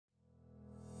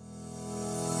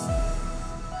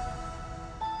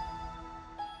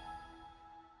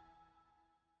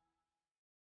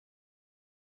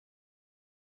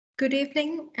Good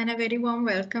evening and a very warm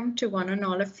welcome to one and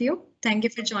all of you. Thank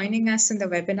you for joining us in the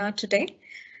webinar today.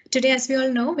 Today, as we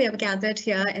all know, we have gathered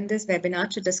here in this webinar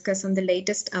to discuss on the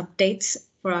latest updates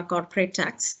for our corporate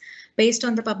tax based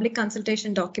on the public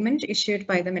consultation document issued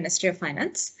by the Ministry of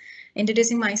Finance.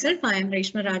 Introducing myself, I am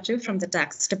Reshma Raju from the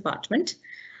Tax Department.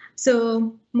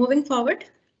 So moving forward,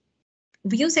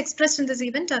 views expressed in this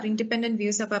event are independent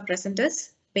views of our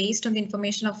presenters based on the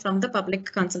information from the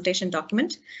public consultation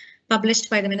document published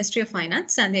by the Ministry of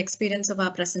Finance and the experience of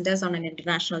our presenters on an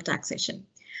international taxation.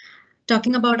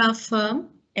 Talking about our firm,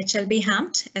 HLB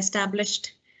HAMT,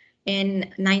 established in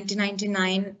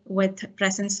 1999 with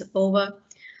presence over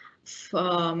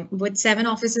with 7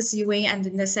 offices UAE, and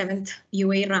in the 7th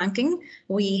UAE ranking,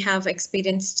 we have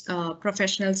experienced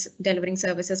professionals delivering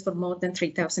services for more than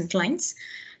 3,000 clients,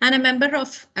 and a member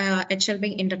of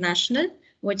HLB International,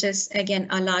 which is again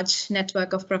a large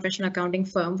network of professional accounting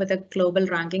firm with a global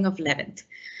ranking of 11th.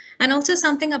 And also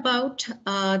something about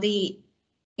the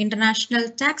International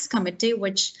Tax Committee,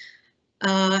 which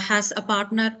has a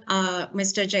partner,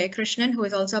 Mr. Jayakrishnan, who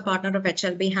is also a partner of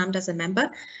HLB HAMT as a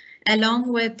member,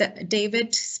 along with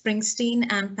David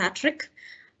Springsteen and Patrick,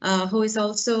 who is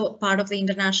also part of the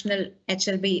International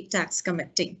HLB Tax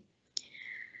Committee.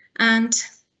 And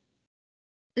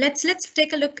let's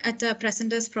take a look at the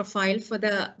presenter's profile for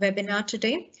the webinar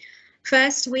today.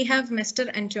 First, we have Mr.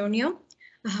 Antonio,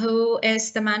 who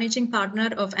is the managing partner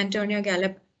of Antonio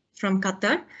Gallup from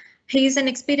Qatar. He is an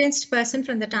experienced person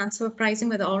from the transfer pricing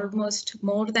with almost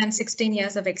more than 16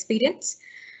 years of experience.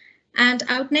 And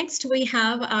out next, we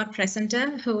have our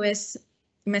presenter, who is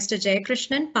Mr.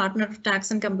 Jayakrishnan, partner of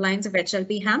tax and compliance of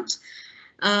HLB HAMT.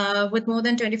 With more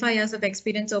than 25 years of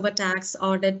experience over tax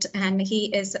audit, and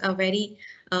he is a very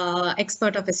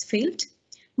expert of his field.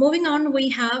 Moving on, we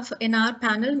have in our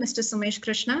panel Mr. Sumesh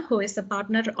Krishna, who is the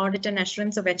partner audit and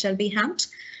assurance of HLB HAMT.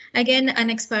 Again, an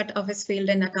expert of his field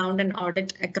in account and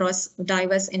audit across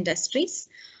diverse industries.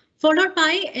 Followed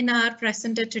by, in our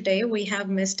presenter today, we have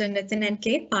Mr. Nitin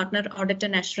NK, partner audit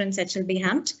and assurance HLB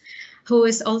HAMT, who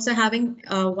is also having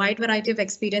a wide variety of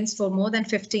experience for more than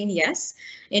 15 years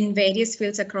in various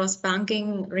fields across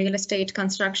banking, real estate,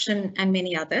 construction, and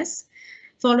many others.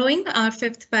 Following, our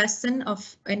 5th person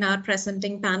in our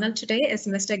presenting panel today is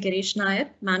Mr. Girish Nair,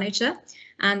 manager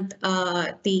and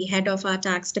the head of our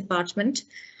tax department,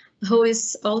 who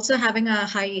is also having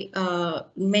a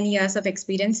many years of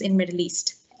experience in Middle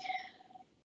East.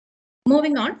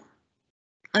 Moving on.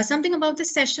 Something about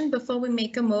this session before we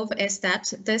make a move is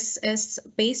that this is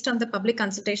based on the public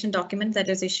consultation document that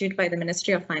is issued by the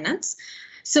Ministry of Finance.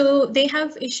 So they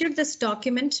have issued this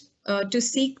document to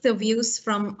seek the views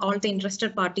from all the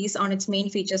interested parties on its main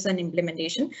features and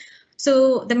implementation.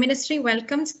 So the ministry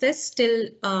welcomes this till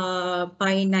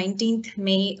by 19th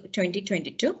May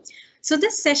 2022. So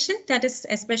this session that is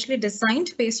especially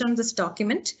designed based on this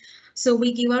document. So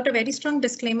we give out a very strong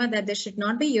disclaimer that this should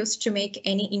not be used to make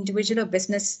any individual or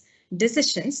business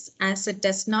decisions, as it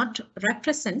does not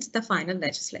represent the final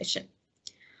legislation.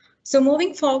 So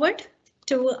moving forward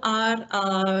to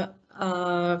our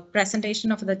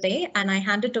presentation of the day, and I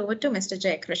hand it over to Mr.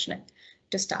 Jayakrishnan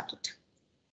to start it.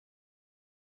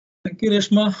 Thank you,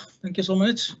 Reshma. Thank you so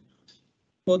much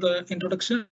for the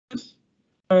introduction.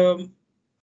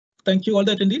 Thank you all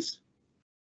the attendees,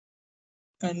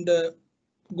 and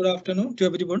good afternoon to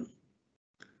everyone.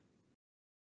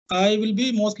 I will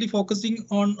be mostly focusing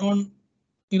on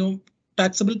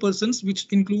taxable persons, which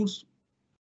includes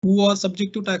who are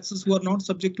subject to taxes, who are not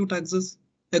subject to taxes,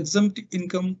 exempt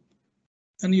income,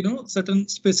 and certain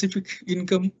specific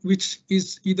income which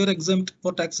is either exempt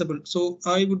or taxable. So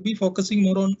I would be focusing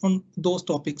more on those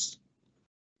topics.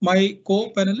 My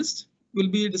co-panelists will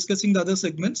be discussing the other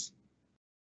segments.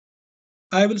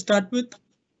 I will start with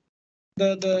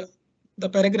the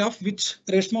paragraph which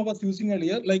Reshma was using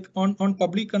earlier, like on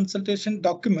public consultation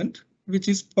document, which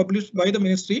is published by the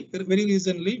ministry very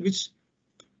recently, which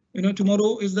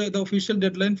tomorrow is the official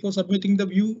deadline for submitting the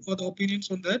view or the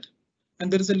opinions on that.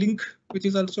 And there is a link which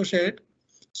is also shared.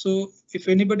 So if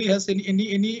anybody has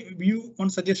any view on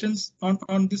suggestions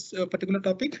on this particular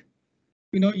topic,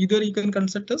 either you can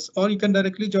consult us or you can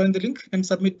directly join the link and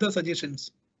submit the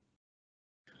suggestions.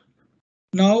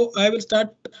 Now I will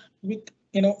start with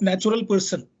natural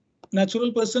person.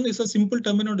 Natural person is a simple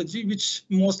terminology which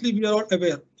mostly we are all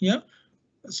aware. Yeah.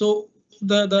 So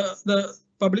the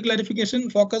public clarification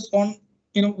focus on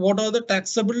what are the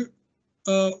taxable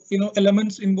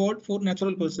elements involved for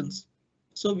natural persons.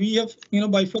 So we have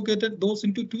bifurcated those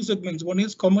into 2 segments. One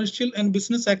is commercial and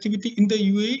business activity in the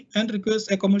UAE and requires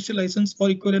a commercial license or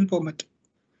equivalent permit.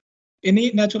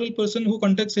 Any natural person who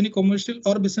conducts any commercial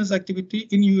or business activity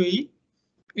in UAE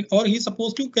or he's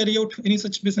supposed to carry out any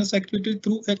such business activity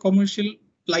through a commercial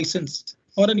license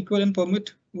or an equivalent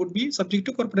permit would be subject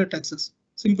to corporate taxes.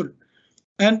 Simple.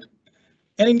 And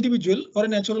an individual or a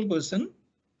natural person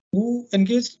who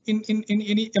engaged in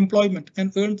any employment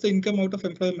and earns the income out of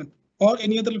employment or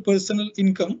any other personal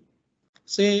income,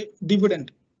 say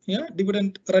dividend, yeah,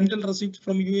 dividend, rental receipts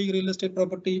from UAE real estate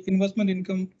property, investment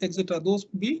income, etc. Those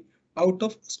be out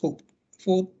of scope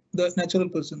for the natural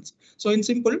persons. So in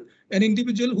simple, an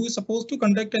individual who is supposed to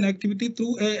conduct an activity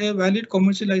through a valid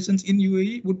commercial license in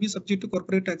UAE would be subject to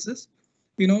corporate taxes,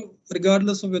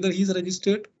 regardless of whether he is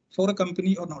registered for a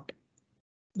company or not.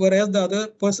 Whereas the other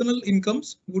personal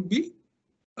incomes would be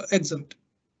exempt.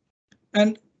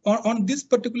 And on this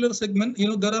particular segment,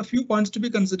 there are a few points to be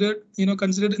considered,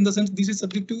 considered in the sense this is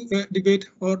subject to debate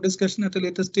or discussion at a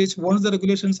later stage. Once the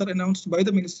regulations are announced by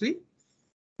the ministry,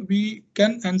 we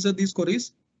can answer these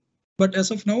queries. But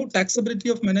as of now, taxability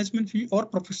of management fee or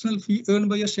professional fee earned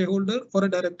by a shareholder or a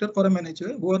director or a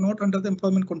manager who are not under the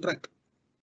employment contract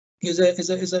is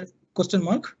a question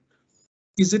mark.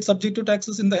 Is it subject to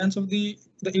taxes in the hands of the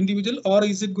individual, or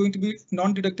is it going to be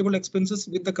non-deductible expenses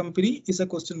with the company is a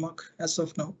question mark as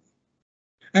of now.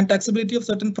 And taxability of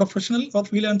certain professional or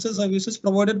freelancer services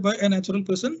provided by a natural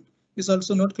person is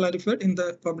also not clarified in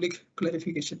the public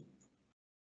clarification.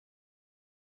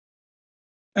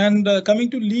 And coming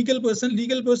to legal person,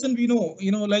 we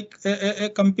know, like a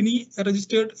company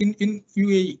registered in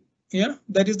UAE. Yeah,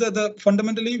 that is the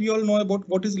fundamentally we all know about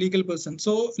what is legal person.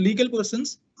 So legal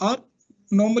persons are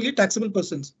normally taxable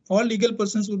persons. All legal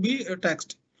persons will be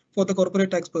taxed for the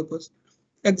corporate tax purpose,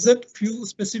 except few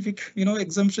specific,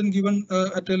 exemption given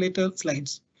at a later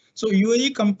slides. So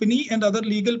UAE company and other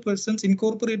legal persons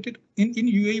incorporated in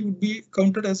UAE would be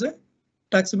counted as a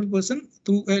taxable person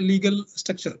through a legal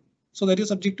structure. So that is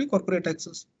subject to corporate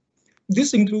taxes.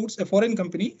 This includes a foreign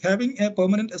company having a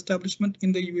permanent establishment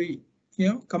in the UAE.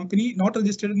 Company not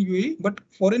registered in UAE, but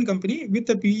foreign company with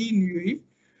a PE in UAE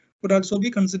would also be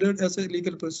considered as a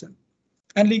legal person.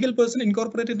 And legal person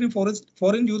incorporated in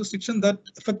foreign jurisdiction that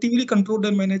effectively controlled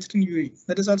and managed in UAE.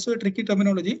 That is also a tricky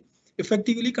terminology.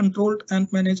 Effectively controlled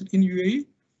and managed in UAE,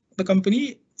 the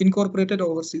company incorporated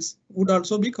overseas would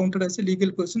also be counted as a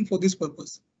legal person for this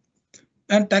purpose.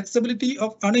 And taxability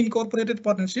of unincorporated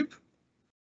partnership,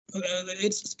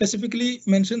 it's specifically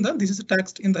mentioned that this is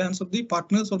taxed in the hands of the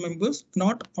partners or members,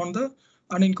 not on the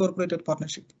unincorporated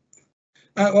partnership.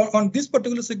 On this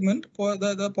particular segment, for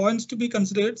the points to be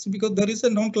considered, because there is a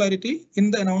non-clarity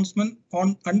in the announcement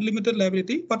on unlimited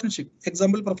liability partnership.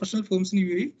 Example, professional firms in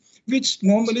UAE, which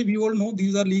normally we all know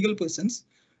these are legal persons,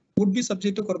 would be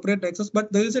subject to corporate taxes,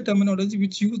 but there is a terminology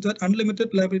which use that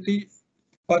unlimited liability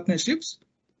partnerships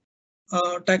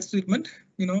tax treatment.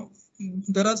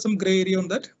 There are some gray area on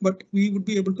that, but we would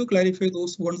be able to clarify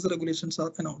those once the regulations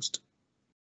are announced.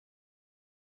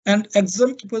 And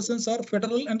exempt persons are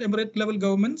federal and emirate level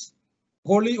governments,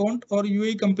 wholly owned or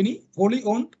UAE company, wholly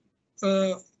owned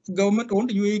government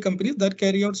owned UAE companies that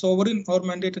carry out sovereign or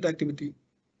mandated activity.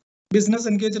 Business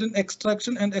engaged in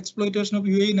extraction and exploitation of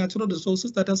UAE natural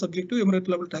resources that are subject to emirate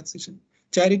level taxation.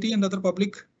 Charity and other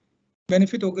public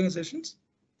benefit organizations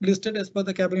listed as per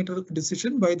the cabinet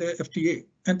decision by the FTA,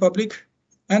 and public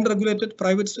and regulated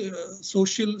private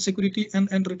social security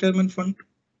and retirement fund,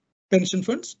 pension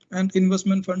funds and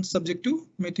investment funds subject to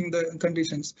meeting the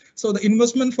conditions. So the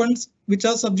investment funds which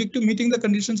are subject to meeting the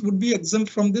conditions would be exempt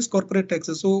from this corporate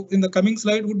taxes. So in the coming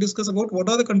slide, we'll discuss about what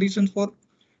are the conditions for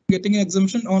getting an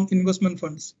exemption on investment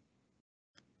funds.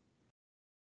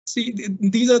 See,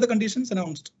 these are the conditions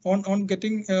announced on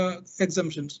getting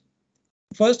exemptions.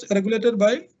 First, regulated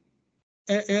by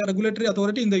a regulatory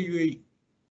authority in the UAE,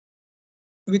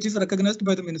 which is recognized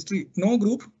by the ministry. No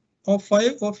group of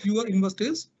 5 or fewer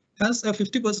investors has a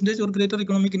 50% or greater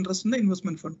economic interest in the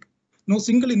investment fund. No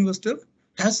single investor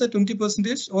has a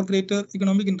 20% or greater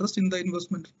economic interest in the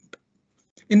investment fund.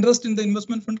 Interest in the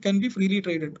investment fund can be freely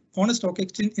traded on a stock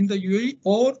exchange in the UAE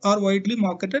or are widely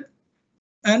marketed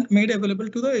and made available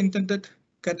to the intended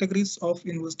categories of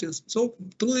investors. So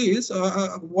through this,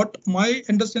 what my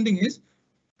understanding is,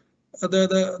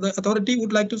 the authority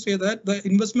would like to say that the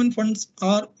investment funds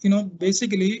are,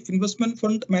 basically investment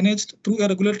fund managed through a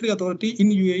regulatory authority in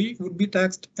UAE would be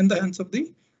taxed in the hands of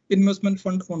the investment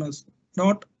fund owners,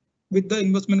 not with the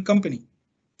investment company.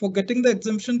 For getting the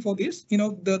exemption for this,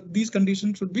 these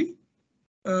conditions should be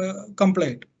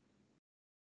complied.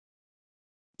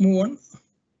 Move on.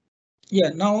 Yeah,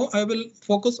 now I will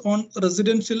focus on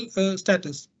residential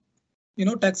status.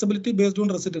 Taxability based on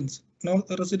residence. Now,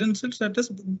 residential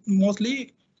status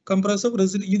mostly comprise of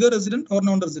either resident or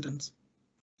non-residents.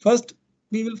 First,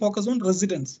 we will focus on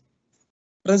residence.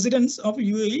 Residents of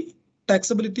UAE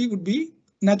taxability would be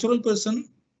natural person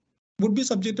would be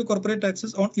subject to corporate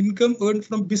taxes on income earned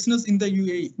from business in the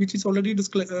UAE, which is already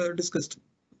discussed.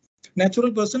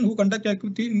 Natural person who conduct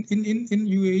activity in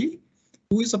UAE,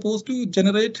 who is supposed to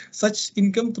generate such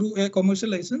income through a commercial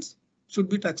license, should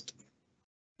be taxed.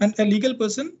 And a legal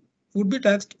person would be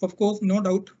taxed, of course, no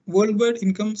doubt, worldwide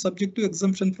income subject to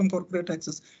exemption from corporate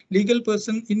taxes. Legal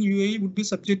person in UAE would be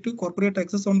subject to corporate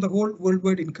taxes on the whole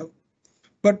worldwide income.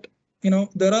 But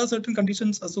there are certain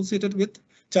conditions associated with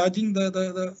charging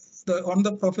the on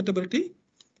the profitability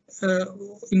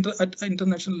at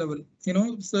international level.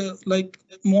 So like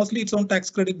mostly it's on tax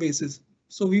credit basis.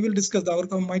 So we will discuss,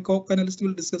 my co-panelist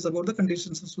will discuss about the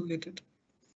conditions associated.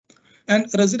 And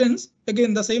residents,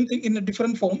 again, the same thing in a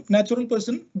different form. Natural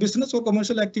person, business or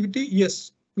commercial activity,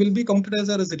 yes, will be counted as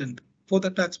a resident for the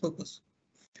tax purpose.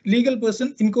 Legal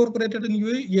person incorporated in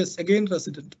UAE, yes, again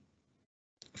resident.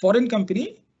 Foreign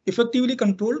company effectively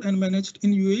controlled and managed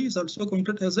in UAE is also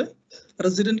counted as a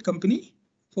resident company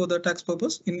for the tax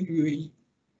purpose in UAE.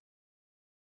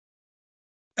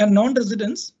 And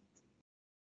non-residents,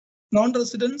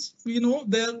 we know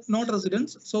they are not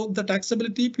residents, so the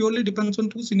taxability purely depends on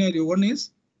two scenarios. One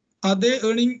is, are they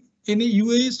earning any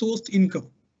UAE sourced income?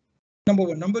 Number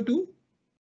one. Number two,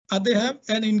 are they have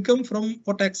an income from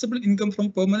or taxable income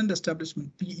from permanent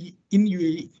establishment PE in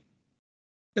UAE?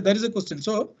 That is a question.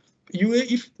 So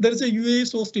UAE, if there is a UAE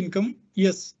sourced income,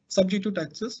 yes, subject to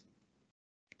taxes.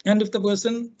 And if the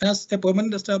person has a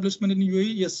permanent establishment in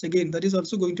UAE, yes, again, that is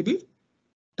also going to be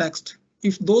taxed.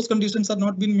 If those conditions are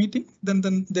not been meeting, then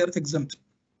they're exempt.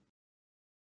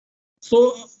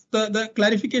 So the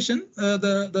clarification,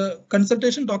 the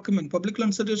consultation document, public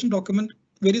consultation document,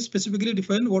 very specifically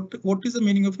define what is the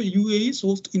meaning of a UAE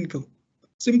sourced income.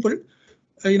 Simple,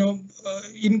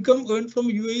 income earned from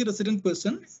UAE resident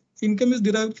person. Income is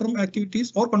derived from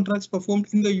activities or contracts performed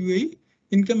in the UAE.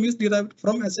 Income is derived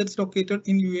from assets located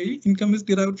in UAE. Income is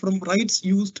derived from rights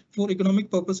used for economic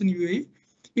purpose in UAE.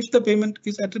 If the payment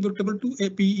is attributable to a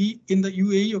PE in the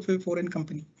UAE of a foreign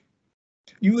company.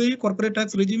 UAE corporate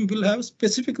tax regime will have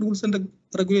specific rules and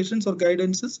regulations or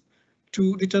guidances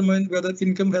to determine whether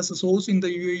income has a source in the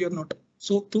UAE or not.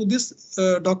 So through this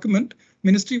document,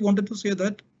 Ministry wanted to say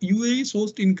that UAE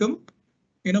sourced income,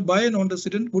 by a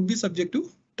non-resident would be subject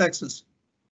to taxes.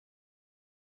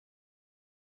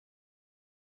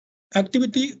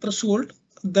 Activity threshold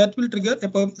that will trigger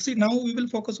a see, now we will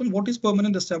focus on what is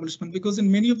permanent establishment, because in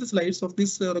many of the slides of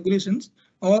these regulations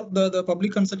or the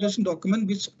public consultation document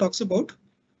which talks about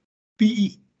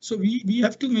PE. So we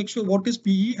have to make sure what is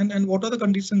PE and what are the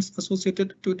conditions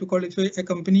associated to qualify a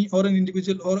company or an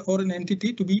individual or an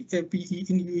entity to be a PE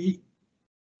in UAE.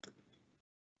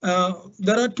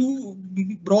 There are two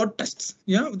broad tests.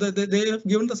 Yeah, they have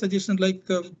given the suggestion like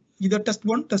either test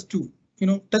 1, test 2.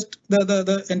 Test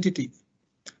the entity.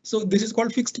 So this is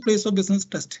called fixed place of business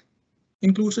test.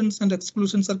 Inclusions and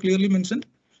exclusions are clearly mentioned.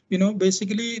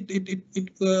 Basically it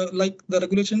like the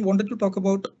regulation wanted to talk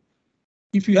about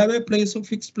if you have a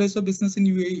fixed place of business in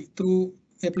UAE through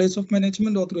a place of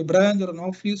management or through a branch or an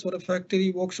office or a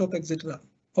factory, workshop, etc.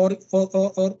 Or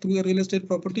through a real estate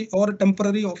property or a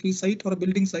temporary office site or a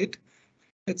building site,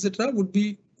 etc. would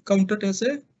be counted as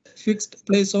a fixed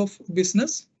place of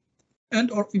business, and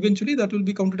or eventually that will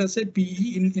be counted as a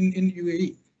PE in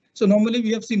UAE. So normally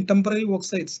we have seen temporary work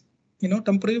sites.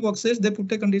 Temporary work sites, they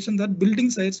put a condition that building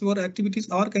sites where activities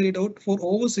are carried out for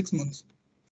over 6 months.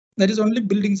 That is only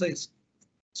building sites.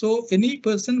 So any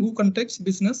person who conducts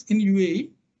business in UAE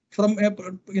from a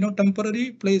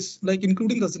temporary place, like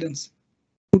including residents,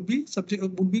 would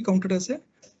be counted as a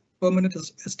permanent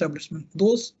establishment.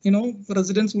 Those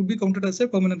residents would be counted as a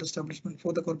permanent establishment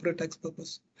for the corporate tax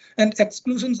purpose. And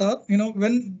exclusions are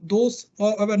when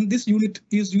this unit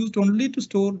is used only to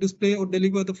store, display, or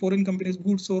deliver the foreign company's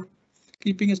goods, or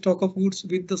keeping a stock of goods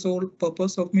with the sole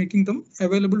purpose of making them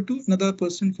available to another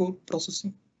person for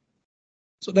processing.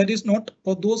 So that is not,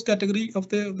 for those category of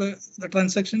the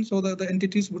transactions or the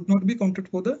entities would not be counted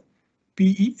for the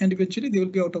PE, and eventually they will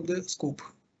be out of the scope.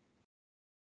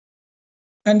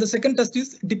 And the second test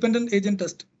is dependent agent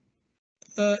test.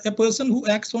 A person who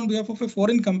acts on behalf of a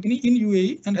foreign company in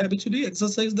UAE and habitually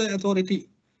exercise the authority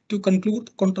to conclude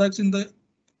contracts in the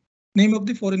name of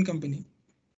the foreign company.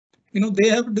 They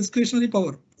have discretionary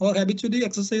power or habitually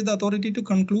exercise the authority to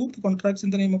conclude the contracts in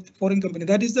the name of the foreign company.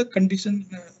 That is the condition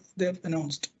they have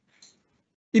announced.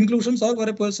 Inclusions are where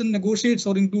a person negotiates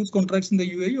or includes contracts in the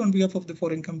UAE on behalf of the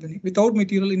foreign company without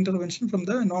material intervention from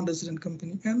the non-resident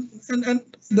company. And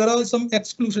there are some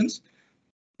exclusions.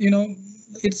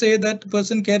 It say that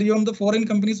person carry on the foreign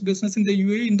company's business in the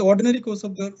UAE in the ordinary course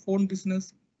of their own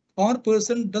business, or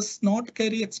person does not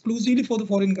carry exclusively for the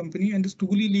foreign company and is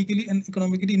truly legally and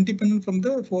economically independent from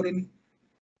the foreign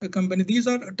company. These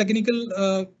are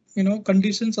technical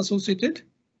conditions associated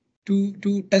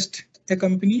to test a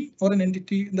company or an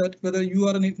entity that whether you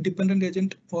are an independent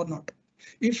agent or not.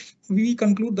 If we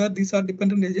conclude that these are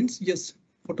dependent agents, yes,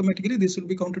 automatically this will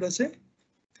be counted as a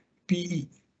PE.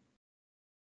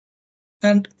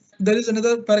 And there is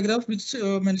another paragraph which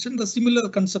mentioned the similar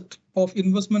concept of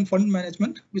investment fund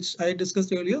management, which I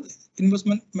discussed earlier,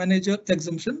 investment manager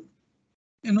exemption.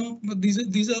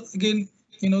 These are again,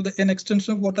 an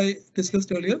extension of what I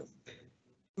discussed earlier.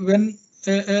 When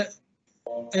an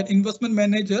investment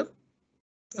manager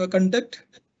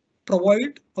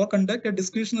provide or conduct a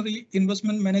discretionary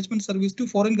investment management service to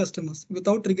foreign customers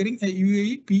without triggering a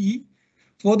UAE PE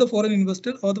for the foreign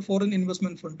investor or the foreign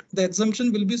investment fund. The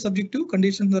exemption will be subject to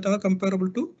conditions that are comparable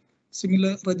to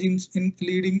similar regimes in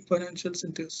leading financial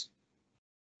centers.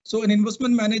 So an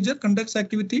investment manager conducts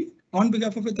activity on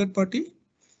behalf of a third party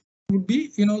would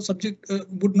be,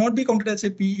 would not be counted as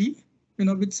a PE,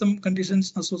 with some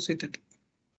conditions associated.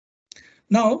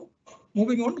 Now,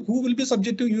 moving on, who will be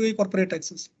subject to UAE corporate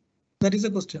taxes? That is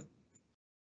a question.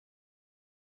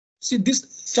 See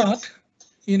this chart,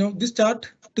 this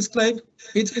chart describe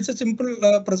it's a simple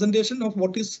presentation of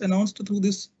what is announced through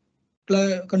this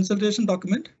consultation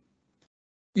document.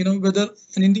 Whether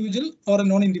an individual or a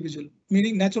non-individual,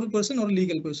 meaning natural person or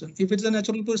legal person. If it's a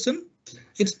natural person,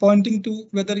 it's pointing to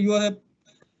whether you are a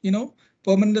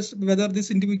permanent, whether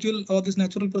this individual or this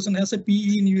natural person has a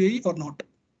PE in UAE or not.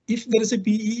 If there is a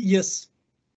PE, yes.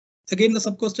 Again, the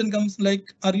sub question comes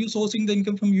like, are you sourcing the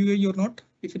income from UAE or not?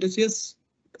 If it is yes,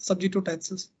 subject to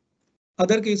taxes.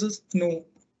 Other cases, no.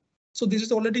 So this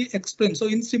is already explained. So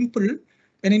in simple,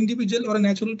 an individual or a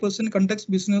natural person conducts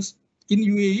business in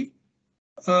UAE,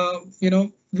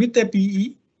 with a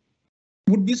PE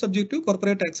would be subject to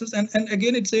corporate taxes. And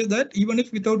again, it says that even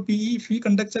if without PE, if he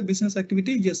conducts a business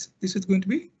activity, yes, this is going to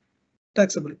be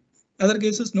taxable. Other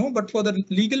cases, no. But for the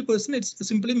legal person, it's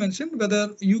simply mentioned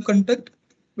whether you conduct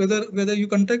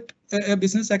a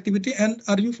business activity and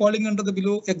are you falling under the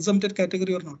below exempted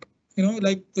category or not.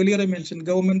 Like earlier I mentioned,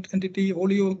 government entity,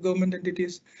 wholly owned government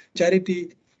entities,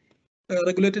 charity,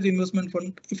 regulated investment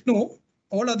fund. If no,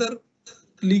 all other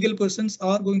legal persons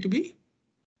are going to be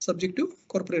subject to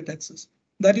corporate taxes.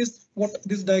 That is what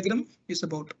this diagram is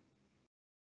about.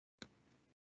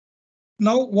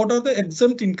 Now, what are the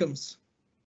exempt incomes?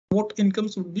 What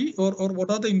incomes would be, or what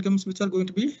are the incomes which are going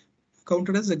to be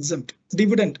counted as exempt?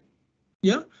 Dividend.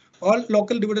 Yeah, all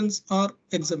local dividends are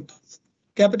exempt.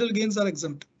 Capital gains are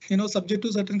exempt, subject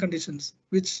to certain conditions,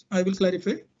 which I will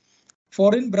clarify.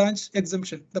 Foreign branch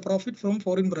exemption, the profit from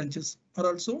foreign branches are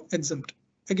also exempt.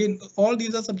 Again, all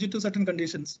these are subject to certain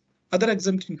conditions. Other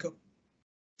exempt income.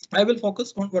 I will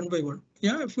focus on one by one.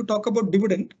 Yeah, if you talk about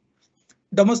dividend,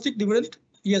 domestic dividend,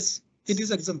 yes, it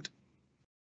is exempt.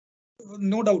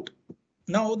 No doubt.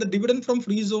 Now the dividend from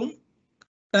free zone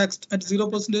taxed at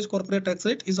 0% corporate tax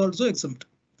rate is also exempt.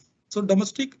 So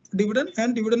domestic dividend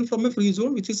and dividend from a free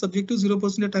zone, which is subject to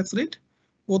 0% tax rate,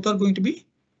 both are going to be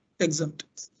exempt.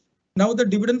 Now the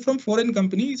dividend from foreign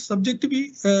company is subject to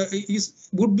be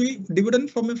would be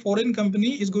dividend from a foreign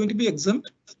company is going to be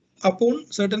exempt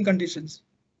upon certain conditions.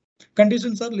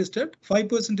 Conditions are listed.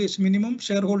 5% minimum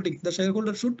shareholding. The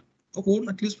shareholder should own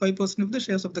at least 5% of the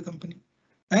shares of the company.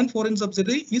 And foreign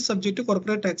subsidiary is subject to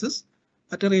corporate taxes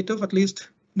at a rate of at least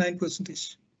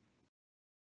 9%.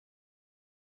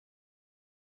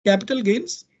 Capital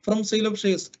gains from sale of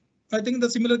shares. I think the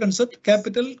similar concept.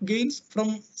 Capital gains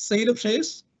from sale of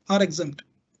shares are exempt.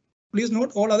 Please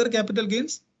note all other capital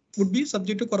gains would be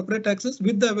subject to corporate taxes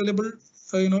with the available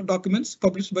documents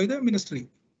published by the ministry.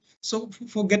 So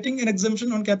for getting an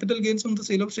exemption on capital gains from the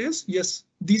sale of shares, yes,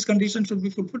 these conditions should be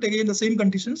fulfilled. Again, the same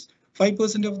conditions,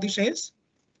 5% of the shares,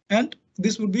 and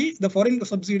this would be the foreign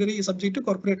subsidiary is subject to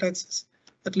corporate taxes,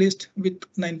 at least with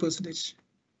 9%.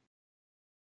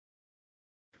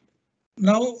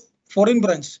 Now, foreign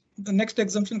branch, the next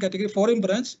exemption category, foreign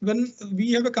branch, when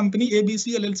we have a company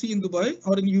ABC LLC in Dubai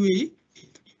or in UAE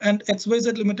and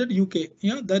XYZ Limited UK,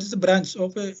 yeah, that is a branch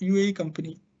of a UAE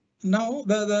company. Now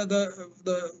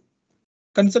the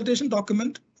consultation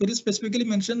document very specifically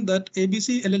mentioned that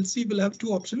ABC LLC will have two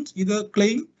options, either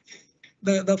claim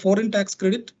the foreign tax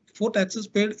credit for taxes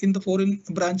paid in the foreign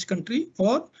branch country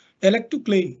or elect to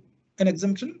claim an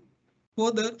exemption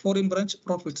for the foreign branch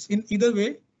profits. In either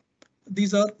way,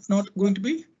 these are not going to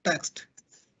be taxed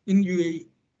in UAE.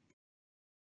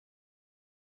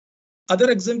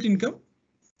 Other exempt income,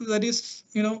 that is,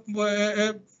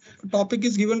 a topic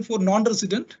is given for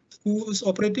non-resident who is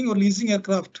operating or leasing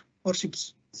aircraft or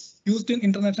ships. used in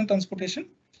international transportation,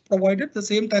 provided the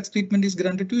same tax treatment is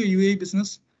granted to a UAE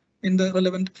business in the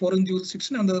relevant foreign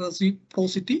jurisdiction under the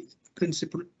reciprocity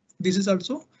principle. This is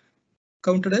also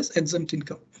counted as exempt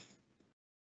income.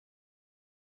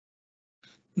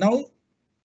 Now,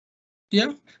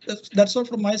 yeah, that's all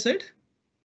from my side.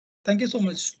 Thank you so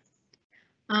much.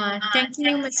 Thank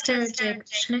you, Mr.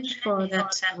 Jaykrishnan, for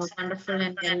that wonderful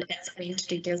and well-explained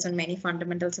details on many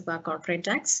fundamentals of our corporate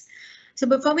tax. So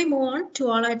before we move on to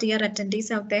all our dear attendees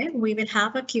out there, we will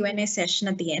have a Q&A session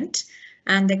at the end,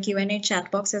 and the Q&A chat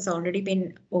box has already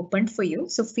been opened for you.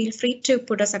 So feel free to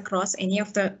put us across any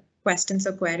of the questions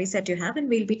or queries that you have, and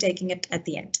we'll be taking it at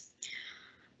the end.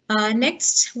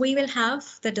 Next, we will have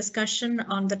the discussion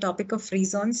on the topic of free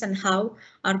zones and how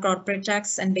our corporate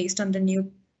tax, and based on the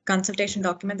new consultation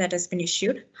document that has been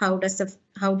issued, how does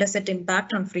it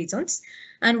impact on free zones?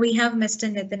 And we have Mr.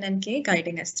 Nitin NK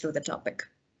guiding us through the topic.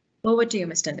 Over to you,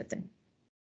 Mr. Nitin.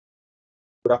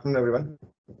 Good afternoon, everyone.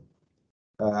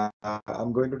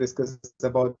 I'm going to discuss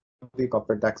about the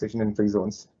corporate taxation in free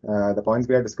zones. The points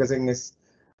we are discussing is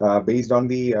based on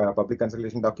the public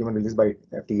consultation document released by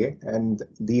FTA, and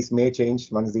these may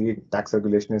change once the tax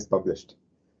regulation is published.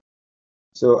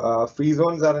 So free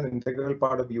zones are an integral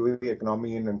part of UAE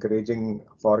economy in encouraging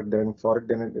foreign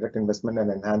direct investment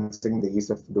and enhancing the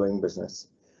ease of doing business.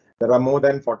 There are more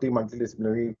than 40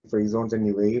 multidisciplinary free zones in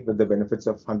UAE with the benefits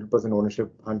of 100%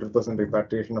 ownership, 100%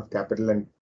 repatriation of capital and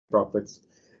profits,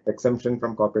 exemption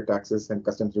from corporate taxes and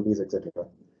customs duties, etc.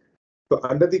 So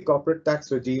under the corporate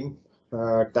tax regime,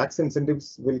 tax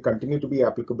incentives will continue to be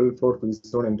applicable for free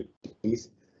zone entities,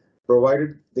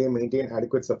 provided they maintain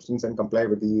adequate substance and comply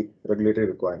with the regulatory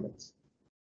requirements.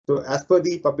 So as per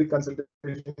the public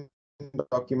consultation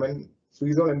document,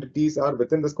 free zone entities are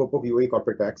within the scope of UAE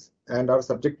corporate tax and are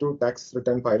subject to tax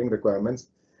return filing requirements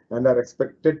and are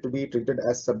expected to be treated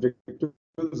as subject to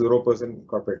 0%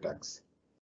 corporate tax.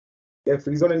 A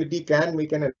free zone entity can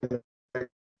make an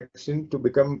election to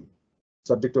become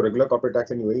subject to regular corporate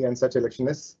tax in UAE, and such election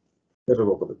is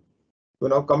irrevocable. So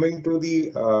now coming to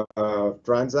the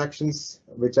transactions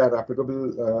which are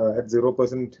applicable at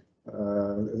 0%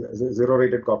 zero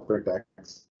rated corporate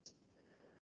tax.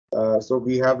 So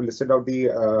we have listed out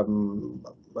the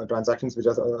transactions which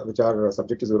are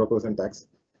subject to 0% tax.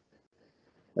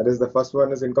 That is, the first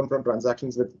one is income from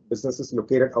transactions with businesses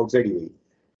located outside UAE.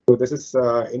 So this is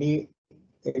any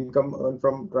income earned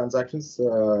from transactions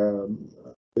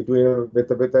with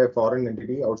a foreign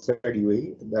entity outside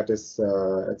UAE, that is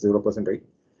at 0% rate.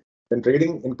 Then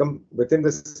trading income within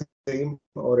the same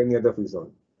or any other free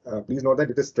zone. Please note that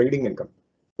it is trading income.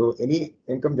 So any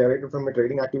income generated from a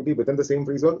trading activity within the same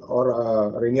free zone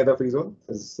or any other free zone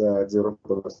is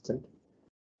 0%.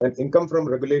 And income from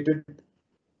regulated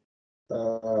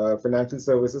financial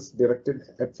services directed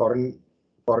at foreign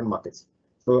markets.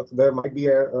 So there might be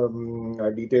a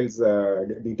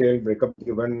detailed breakup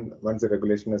given once the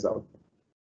regulation is out.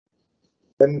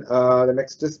 Then the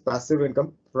next is passive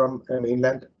income from a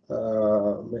mainland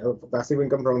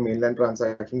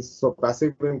transactions. So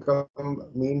passive income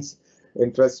means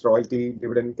interest, royalty,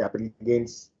 dividend, capital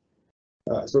gains.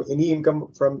 So any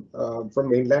income from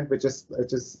mainland which is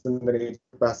in the nature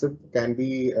of passive can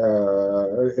be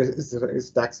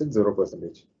is taxed at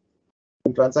 0%.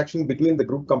 And transaction between the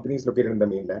group companies located in the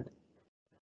mainland.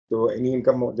 So any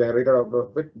income generated out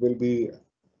of it will be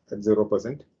at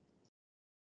 0%.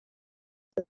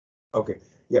 Okay,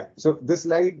 yeah. So this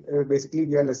slide basically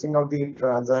we are listing out the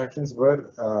transactions where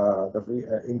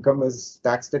the income is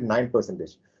taxed at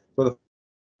 9%. So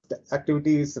the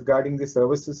activity is regarding the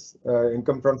services,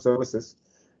 income from services.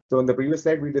 So in the previous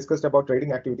slide we discussed about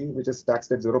trading activity, which is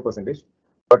taxed at 0%.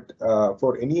 But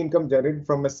for any income generated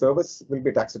from a service will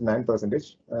be taxed at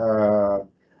 9%.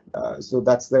 So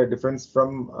that's the difference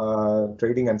from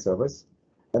trading and service.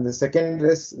 And the second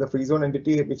is the free zone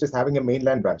entity, which is having a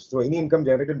mainland branch. So any income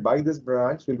generated by this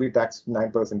branch will be taxed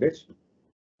 9%.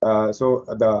 So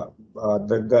the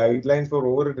guidelines for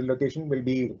over relocation will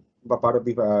be a part of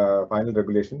the final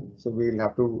regulation. So we'll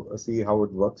have to see how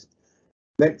it works.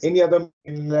 Then any other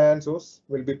mainland source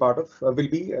will be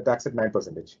taxed at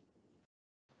 9%.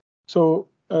 So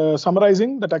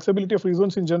summarizing the taxability of free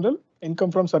zones in general,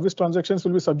 income from service transactions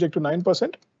will be subject to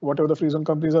 9%, whatever the free zone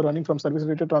companies are running from service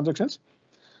related transactions.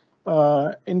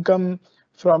 Income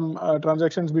from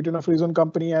transactions between a free zone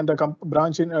company and a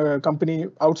branch in a company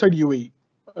outside UAE.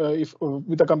 If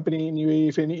with a company in UAE,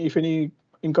 if any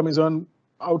income is earned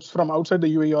from outside the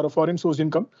UAE or a foreign source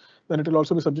income, then it will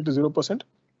also be subject to 0%.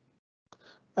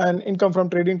 And income from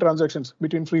trading transactions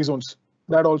between free zones,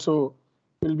 that also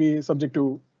will be subject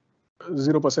to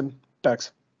 0%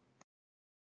 tax.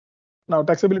 Now,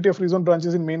 taxability of free zone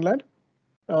branches in mainland.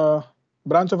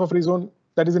 Branch of a free zone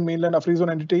that is in mainland, a free zone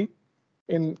entity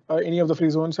in any of the free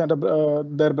zones, and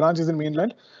their branch is in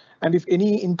mainland. And if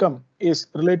any income is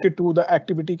related to the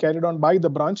activity carried on by the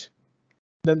branch,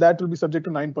 then that will be subject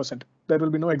to 9%. There will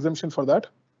be no exemption for that.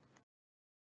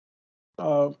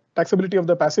 Taxability of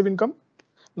the passive income.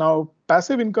 Now,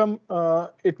 passive income,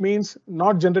 it means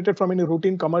not generated from any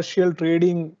routine commercial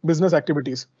trading business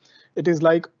activities. It is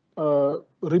like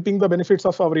reaping the benefits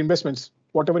of our investments.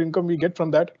 Whatever income we get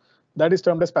from that, that is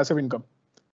termed as passive income.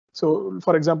 So,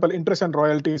 for example, interest and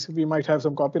royalties, we might have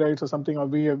some copyrights or something, or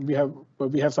we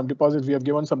have some deposits, we have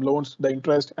given some loans, the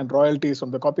interest and royalties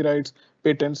from the copyrights,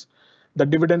 patents, the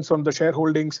dividends from the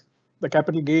shareholdings, the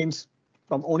capital gains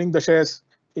from owning the shares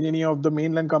in any of the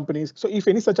mainland companies. So if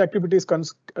any such activity is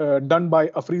done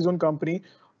by a free zone company,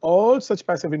 all such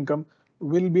passive income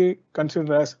will be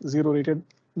considered as zero rated.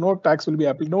 No tax will be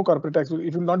applied, no corporate tax,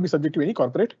 it will not be subject to any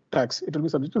corporate tax. It will be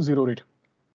subject to zero rate.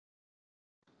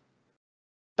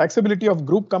 Taxability of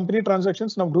group company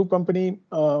transactions. Now, group company,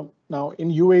 now in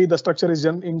UAE, the structure is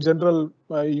in general,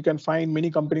 you can find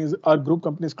many companies are group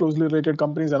companies, closely related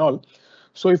companies and all.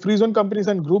 So if free zone companies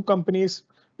and group companies,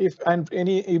 if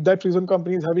that free zone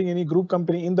company is having any group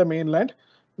company in the mainland,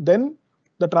 then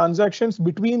the transactions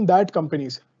between that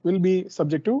companies will be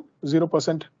subject to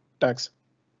 0% tax.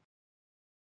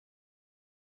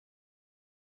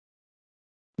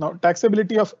 Now,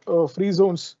 taxability of free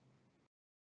zones,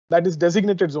 that is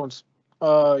designated zones.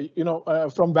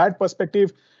 From that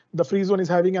perspective, the free zone is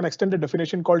having an extended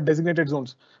definition called designated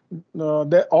zones.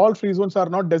 All free zones are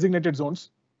not designated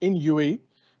zones in UAE.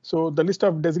 So the list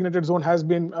of designated zone has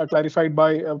been clarified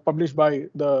published by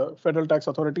the Federal Tax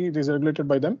Authority. It is regulated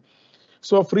by them.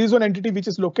 So a free zone entity which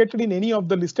is located in any of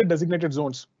the listed designated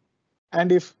zones,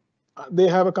 and if they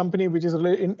have a company which is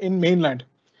in mainland,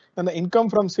 then the income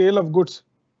from sale of goods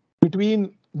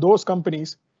between those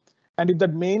companies, and if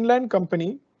that mainland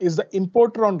company is the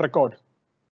importer on record,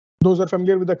 those who are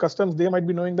familiar with the customs, they might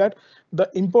be knowing that the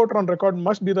importer on record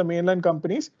must be the mainland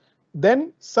companies.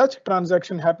 Then such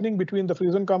transaction happening between the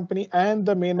free zone company and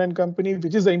the mainland company,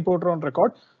 which is the importer on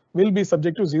record, will be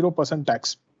subject to 0%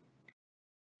 tax.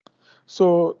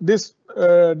 So this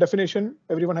definition,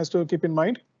 everyone has to keep in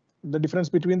mind the difference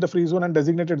between the free zone and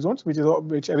designated zones,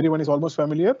 which everyone is almost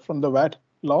familiar from the VAT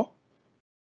law.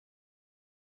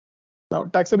 Now,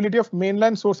 taxability of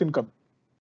mainland source income.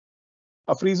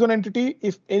 A free zone entity,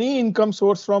 if any income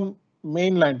source from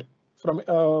mainland,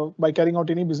 by carrying out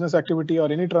any business activity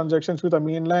or any transactions with a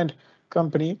mainland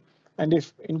company, and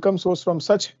if income source from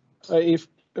such,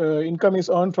 income is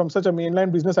earned from such a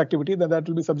mainland business activity, then that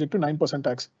will be subject to 9%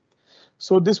 tax.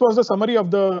 So this was the summary of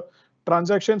the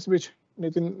transactions which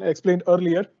Nitin explained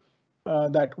earlier,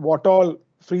 that what all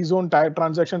free zone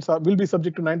transactions will be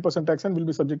subject to 9% tax and will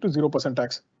be subject to 0%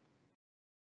 tax.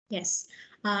 Yes.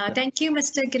 Thank you,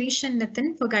 Mr. Girish and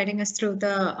Nitin, for guiding us through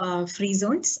the free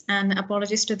zones, and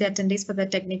apologies to the attendees for the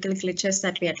technical glitches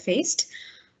that we had faced.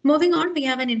 Moving on, we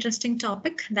have an interesting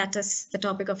topic, that is the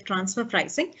topic of transfer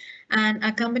pricing. And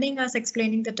accompanying us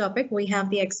explaining the topic, we have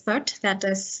the expert, that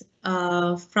is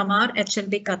from our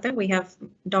HLB Qatar, we have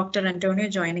Dr. Antonio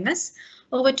joining us.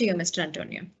 Over to you, Mr.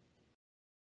 Antonio.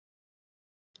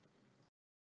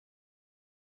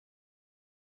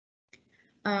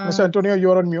 Mr. Antonio,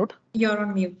 you're on mute. You're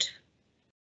on mute.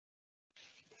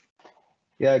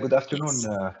 Yeah, good afternoon,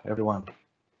 everyone.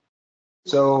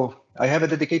 So I have a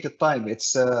dedicated time.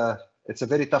 It's a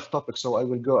very tough topic, so I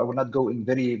will not go in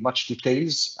very much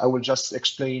details. I will just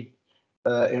explain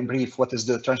in brief what is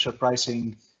the transfer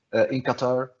pricing in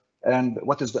Qatar and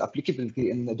what is the applicability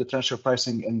in the transfer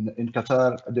pricing in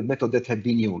Qatar, the method that had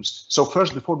been used. So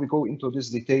first, before we go into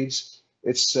these details,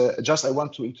 it's just I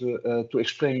want to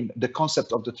explain the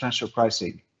concept of the transfer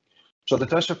pricing. So the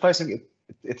transfer pricing,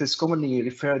 it is commonly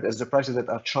referred as the prices that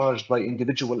are charged by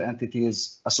individual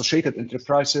entities, associated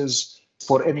enterprises,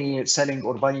 for any selling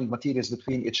or buying materials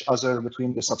between each other,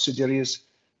 between the subsidiaries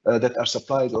that are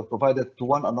supplied or provided to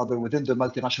one another within the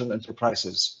multinational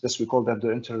enterprises. This we call them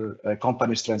the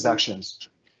inter-companies transactions.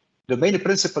 The main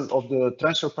principle of the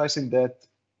transfer pricing that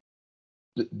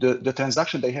the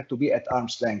transaction, they have to be at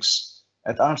arm's length.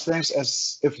 At arm's length,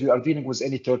 as if you are dealing with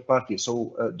any third party.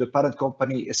 So the parent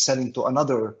company is selling to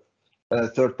another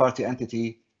third party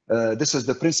entity. This is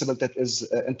the principle that is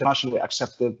internationally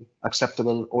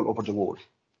acceptable all over the world.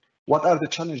 What are the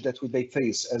challenges that we may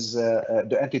face as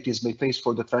the entities may face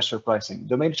for the transfer pricing?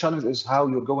 The main challenge is how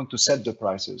you're going to set the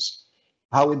prices,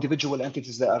 how individual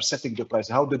entities that are setting the price,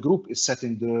 how the group is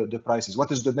setting the prices,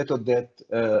 what is the method that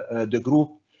the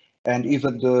group and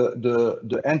even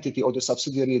the entity or the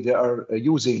subsidiary they are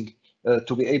using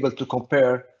to be able to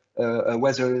compare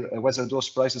whether those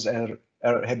prices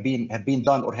have been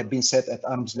done or have been set at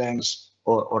arm's length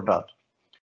or not.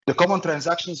 The common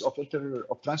transactions of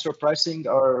transfer pricing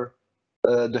are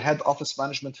the head office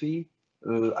management fee,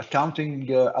 accounting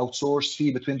outsource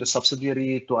fee between the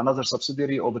subsidiary to another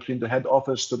subsidiary or between the head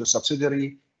office to the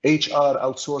subsidiary, HR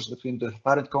outsourced between the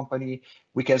parent company.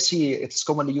 We can see it's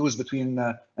commonly used between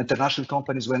international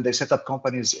companies when they set up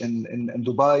companies in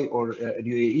Dubai or in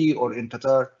UAE or in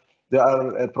Qatar. They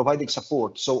are providing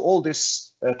support. So all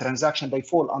this transaction, they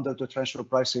fall under the transfer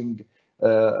pricing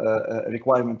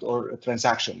requirement or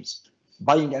transactions.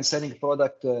 Buying and selling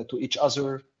product to each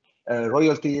other,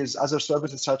 royalties, other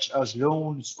services such as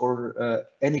loans or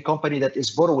any company that is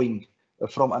borrowing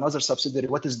from another subsidiary,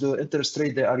 what is the interest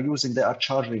rate they are using, they are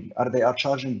charging? Are they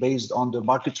charging based on the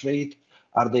market rate?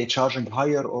 Are they charging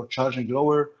higher or charging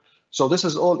lower? So this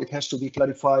is all, it has to be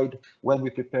clarified when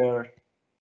we prepare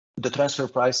the transfer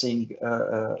pricing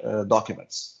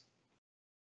documents.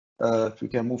 If we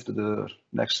can move to the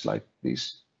next slide,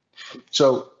 please.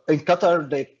 So in Qatar,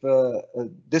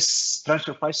 this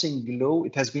transfer pricing law,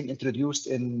 it has been introduced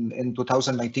in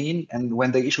 2019, and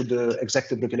when they issued the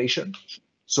executive regulation.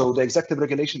 So the executive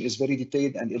regulation is very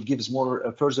detailed, and it gives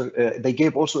more further. They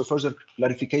gave also a further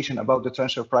clarification about the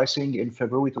transfer pricing in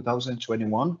February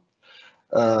 2021.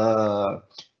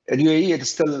 In UAE, it is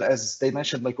still, as they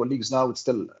mentioned, my colleagues now, it's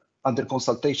still under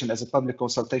consultation as a public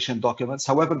consultation documents.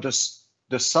 However,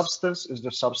 the substance is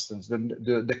the substance.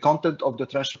 The content of the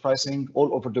transfer pricing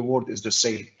all over the world is the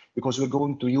same, because we're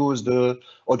going to use the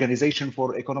Organization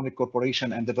for Economic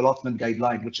Cooperation and Development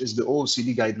guideline, which is the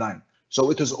OECD guideline. So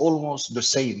it is almost the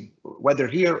same, whether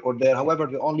here or there. However,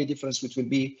 the only difference which will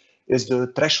be is the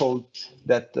threshold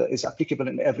that is applicable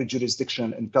in every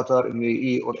jurisdiction in Qatar, in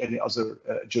UAE, or any other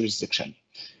jurisdiction.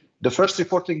 The first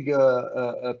reporting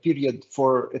period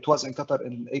it was in Qatar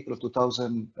in April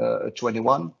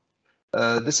 2021.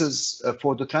 This is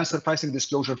for the transfer pricing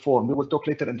disclosure form. We will talk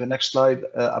later in the next slide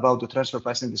about the transfer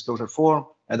pricing disclosure form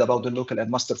and about the local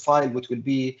and master file, which will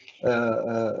be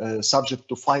subject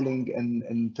to filing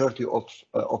in 30th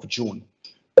of June,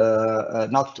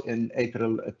 not in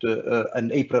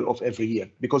April of every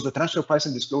year, because the transfer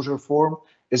pricing disclosure form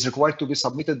is required to be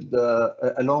submitted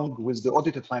along with the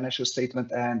audited financial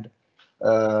statement and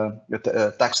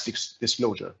the tax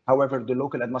disclosure. However, the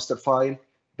local and master file,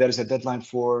 there is a deadline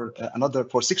for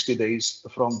 60 days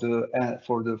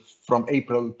from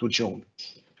April to June.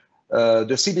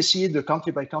 The CBC, the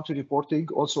country by country reporting,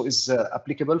 also is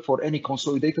applicable for any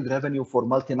consolidated revenue for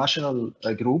multinational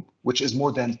group, which is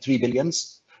more than 3 billion.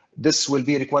 This will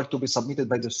be required to be submitted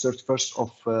by the 31st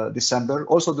of December.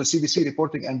 Also, the CBC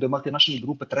reporting and the multinational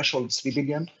group threshold 3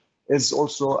 billion is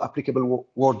also applicable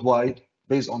worldwide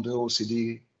based on the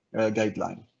OECD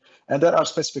guideline. And there are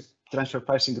specific transfer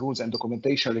pricing rules and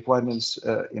documentation requirements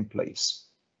in place.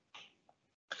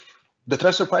 The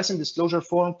transfer pricing disclosure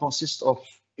form consists of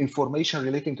information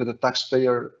relating to the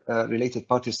taxpayer related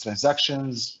parties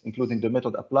transactions, including the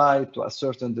method applied to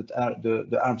ascertain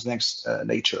the arm's length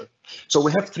nature. So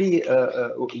we have three,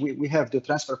 we have the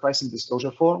transfer pricing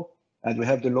disclosure form, and we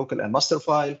have the local and master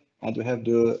file, and we have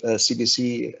the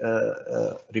CBC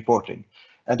reporting.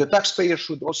 And the taxpayer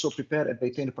should also prepare and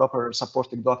maintain proper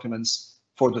supporting documents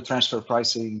for the transfer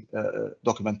pricing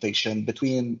documentation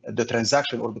between the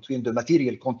transaction or between the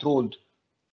material controlled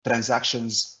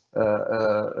transactions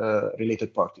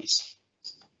related parties.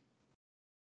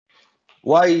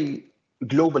 Why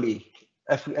globally?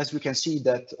 As we can see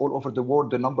that all over the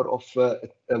world, the number of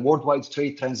worldwide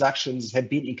trade transactions have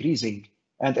been increasing,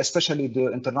 and especially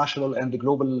the international and the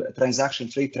global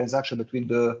trade transaction between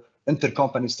the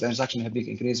intercompanies transaction have been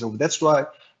increasing. So that's why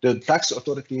the tax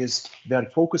authorities, they are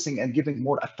focusing and giving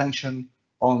more attention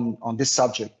on this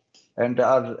subject, and they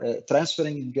are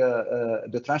transferring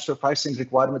the transfer pricing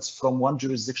requirements from one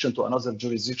jurisdiction to another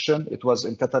jurisdiction. It was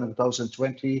in Qatar in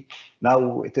 2020.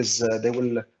 Now it is they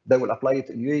will apply it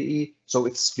in UAE. So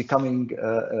it's becoming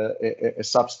a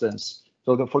substance.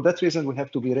 So for that reason, we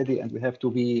have to be ready and we have to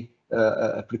be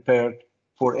prepared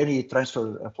for any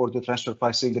transfer, for the transfer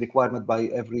pricing requirement by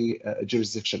every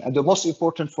jurisdiction. And the most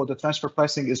important for the transfer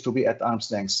pricing is to be at arm's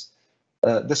length.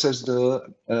 This is the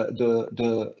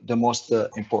most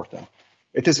important.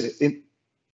 It is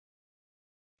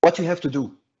what you have to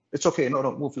do. It's okay. No,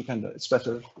 move. You can. It's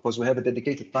better because we have a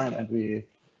dedicated time and we.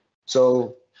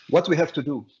 So what we have to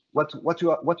do, what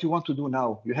you want to do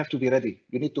now, you have to be ready.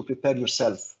 You need to prepare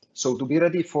yourself. So to be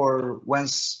ready for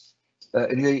once.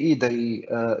 In UAE,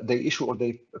 they issue or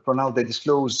they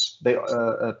disclose, they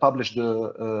publish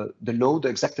the law, the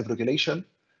executive regulation.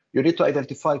 You need to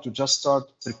identify to just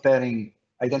start preparing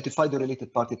identify the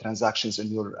related party transactions in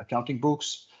your accounting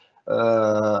books.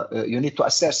 You need to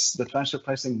assess the transfer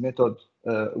pricing method,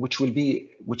 which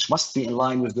must be in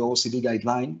line with the OECD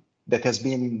guideline that has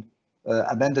been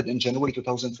amended in January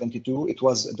 2022. It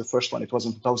was the first one. It was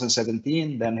in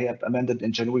 2017. Then they have amended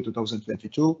in January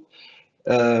 2022.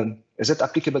 Is it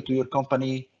applicable to your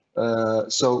company?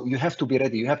 So you have to be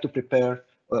ready. You have to prepare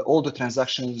all the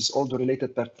transactions, all the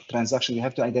related transactions. You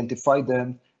have to identify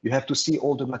them. You have to see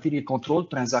all the material control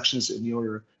transactions in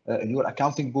your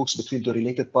accounting books between the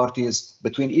related parties,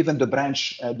 between even the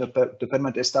branch, the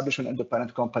permanent establishment and the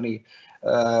parent company,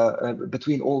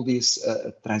 between all these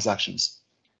transactions.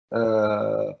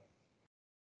 You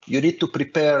need to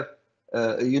prepare.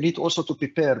 You need also to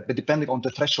prepare, but depending on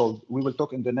the threshold, we will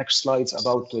talk in the next slides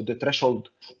about the threshold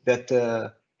that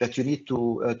you need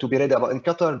to be ready about. In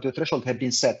Qatar, the threshold had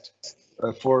been set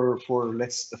for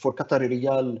Qatari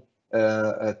Riyal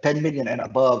 10 million and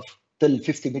above till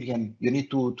 50 million. You need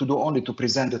to do only to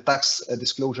present the tax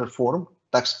disclosure form,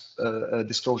 transfer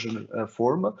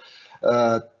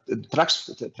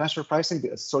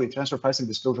pricing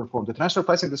disclosure form. The transfer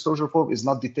pricing disclosure form is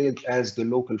not detailed as the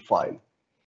local file.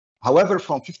 However,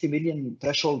 from 50 million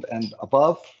threshold and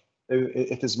above,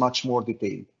 it is much more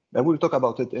detailed. And we'll talk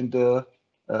about it in the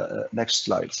next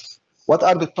slides. What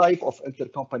are the type of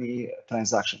intercompany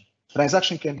transaction?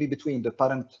 Transaction can be between the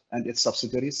parent and its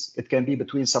subsidiaries. It can be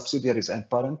between subsidiaries and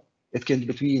parent. It can be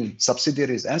between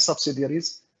subsidiaries and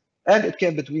subsidiaries. And it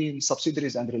can be between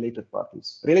subsidiaries and related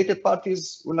parties. Related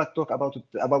parties, we'll not talk about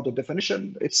the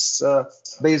definition. It's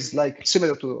based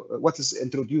similar to what is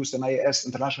introduced in IAS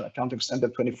International Accounting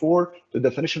Standard 24. The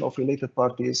definition of related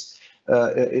parties,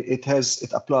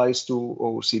 it applies to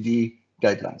OECD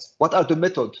guidelines. What are the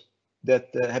methods that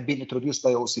have been introduced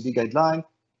by OECD guideline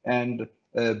and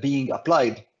being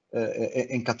applied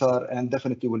in Qatar, and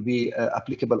definitely will be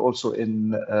applicable also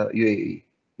in UAE?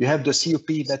 You have the COP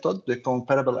method, the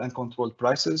comparable and controlled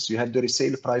prices. You have the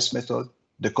resale price method,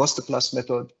 the cost plus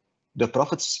method, the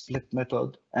profit split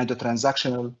method, and the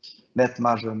transactional net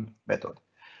margin method.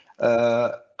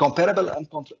 Comparable and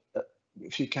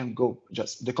if you can go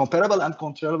just the comparable and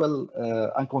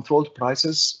uncontrolled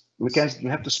prices, we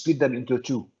have to split them into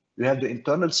two. You have the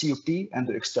internal COP and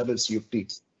the external COP.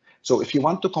 So if you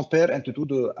want to compare and to do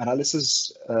the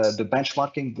analysis, the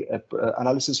benchmarking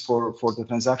analysis for the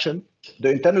transaction, the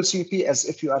internal COP, as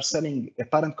if you are selling, a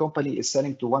parent company is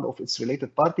selling to one of its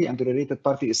related party and the related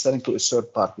party is selling to a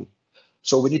third party.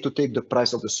 So we need to take the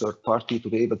price of the third party to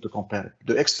be able to compare it.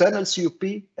 The external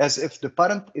COP, as if the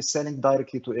parent is selling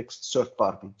directly to third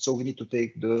party. So we need to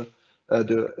take the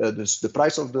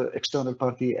price of the external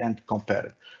party and compare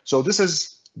it. So this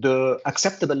is the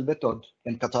acceptable method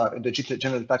in Qatar, in the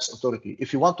General Tax Authority.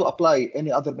 If you want to apply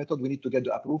any other method, we need to get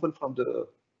the approval from the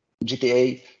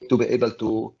GTA to be able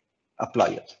to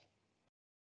apply it.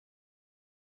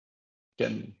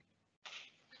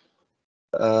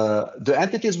 The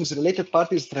entities with related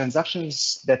parties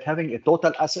transactions that having a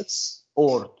total assets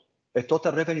or a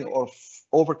total revenue of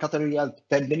over Qatari Riyal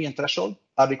 10 million threshold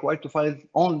are required to file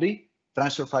only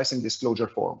transfer pricing disclosure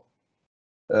form.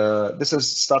 This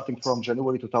is starting from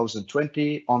January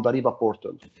 2020 on the Riba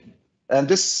portal. And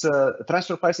this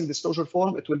transfer pricing disclosure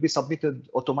form, it will be submitted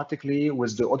automatically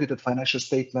with the audited financial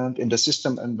statement in the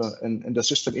system and in the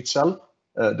system itself.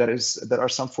 There are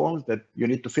some forms that you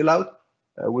need to fill out.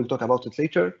 We'll talk about it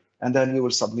later, and then you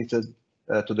will submit it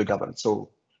to the government.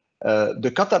 So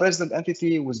the Qatar resident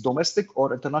entity with domestic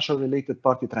or international related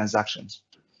party transactions.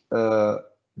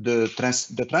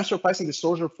 The transfer pricing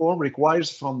disclosure form requires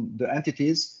from the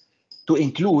entities to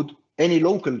include any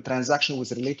local transaction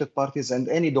with related parties and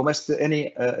any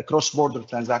cross-border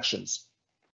transactions.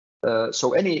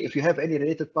 So if you have any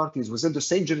related parties within the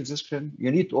same jurisdiction,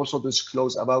 you need to also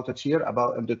disclose about it here,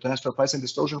 about the transfer pricing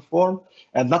disclosure form,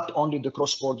 and not only the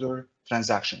cross-border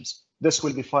transactions. This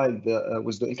will be filed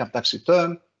with the income tax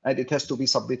return, and it has to be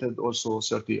submitted also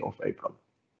 30th of April.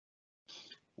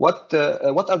 What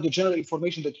are the general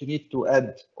information that you need to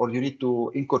add or you need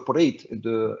to incorporate in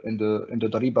the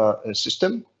Dariba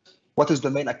system? What is the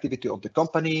main activity of the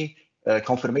company?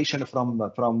 Confirmation from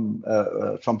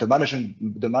the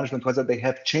management whether they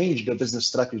have changed the business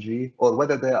strategy, or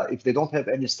whether if they don't have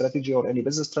any strategy or any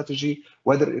business strategy,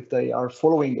 whether if they are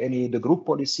following the group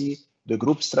policy, the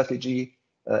group strategy,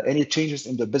 any changes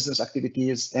in the business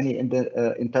activities, any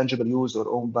intangible use or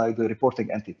owned by the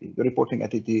reporting entity. The reporting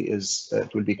entity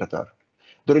it will be Qatar.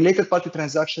 The related party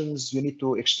transactions, you need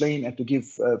to explain and to give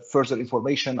further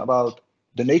information about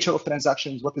the nature of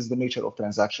transactions. What is the nature of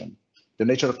transaction? The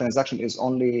nature of transaction is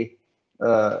only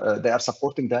they are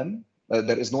supporting them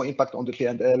There is no impact on the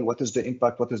P&L. What is the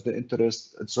impact? What is the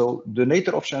interest? And so the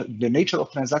nature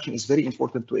of transaction is very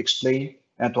important to explain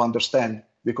and to understand,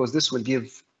 because this will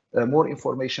give more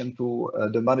information to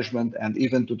the management and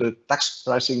even to the tax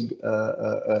pricing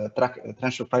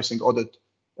transfer pricing audit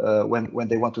when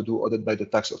they want to do audit by the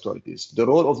tax authorities. The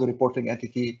role of the reporting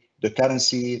entity, the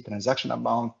currency, transaction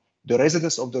amount, the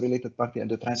residence of the related party, and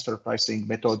the transfer pricing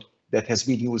method that has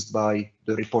been used by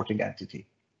the reporting entity.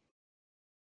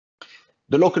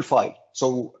 The local file.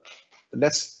 So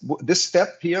this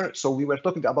step here. So we were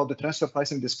talking about the transfer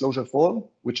pricing disclosure form,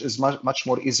 which is much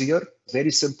more easier,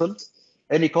 very simple.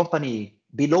 Any company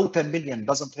below 10 million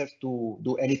doesn't have to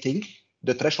do anything.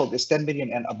 The threshold is 10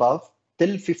 million and above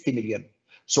till 50 million.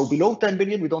 So below 10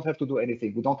 million, we don't have to do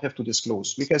anything. We don't have to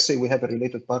disclose. We can say we have a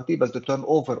related party, but the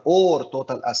turnover or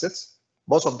total assets,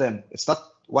 both of them, it's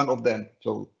not one of them.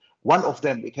 So one of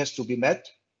them, it has to be met.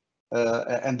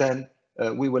 And then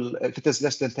we will, if it is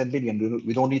less than 10 million,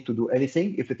 we don't need to do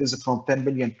anything. If it is from 10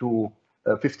 million to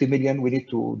 50 million, we need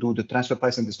to do the transfer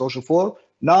pricing disclosure form.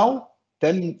 Now,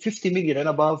 50 million and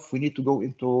above, we need to go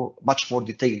into much more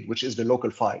detail, which is the local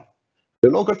file. The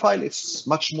local file is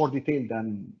much more detailed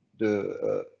than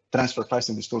the transfer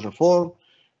pricing disclosure form.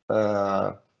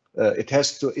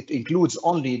 It includes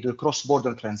only the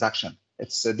cross-border transaction.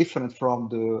 It's different from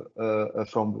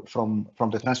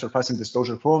the transfer pricing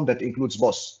disclosure form that includes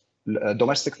both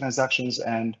domestic transactions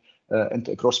and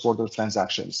cross-border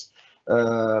transactions.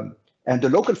 And the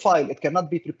local file, it cannot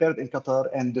be prepared in Qatar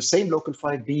and the same local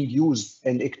file being used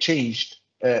and exchanged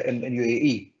in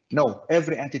UAE. No,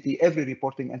 every entity, every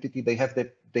reporting entity, they have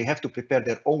to prepare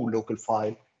their own local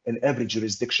file in every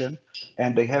jurisdiction,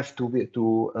 and they have to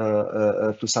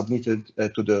submit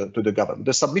it to the government.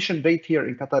 The submission date here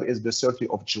in Qatar is the 30th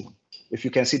of June. If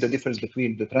you can see the difference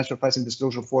between the transfer pricing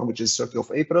disclosure form, which is 30th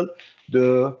of April,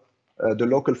 the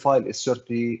local file is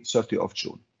 30th of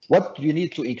June. What do you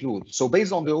need to include? So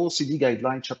based on the OECD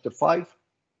guideline, chapter 5,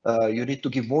 you need to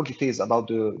give more details about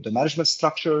the management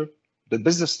structure, the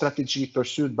business strategy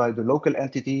pursued by the local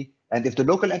entity. And if the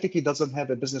local entity doesn't have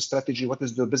a business strategy, what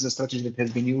is the business strategy that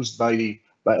has been used by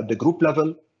the group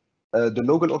level? The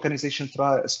local organization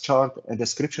chart, a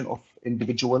description of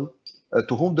individual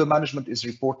to whom the management is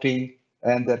reporting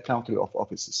and their country of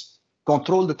offices.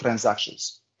 Control the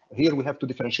transactions. Here we have to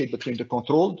differentiate between the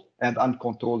controlled and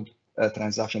uncontrolled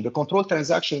transaction. The controlled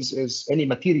transactions is any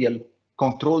material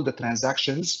control the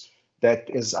transactions that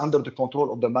is under the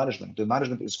control of the management. The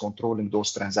management is controlling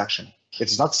those transactions.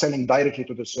 It's not selling directly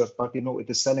to the third party. No, it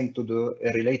is selling to the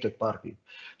related party.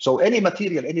 So any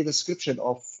material, any description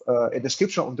of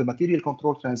the material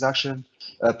control transaction,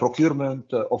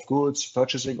 procurement of goods,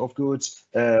 purchasing of goods,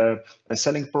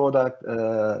 selling product,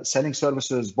 selling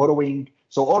services, borrowing.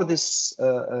 So all these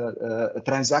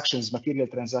transactions, material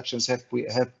transactions, have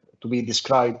to be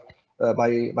described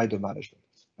by the management.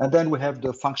 And then we have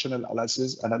the functional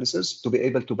analysis to be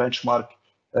able to benchmark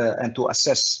and to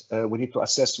assess. We need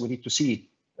to see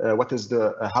what is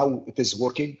how it is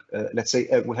working. Let's say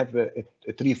we have a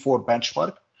 3-4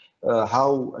 benchmark.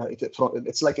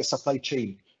 It's like a supply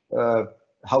chain.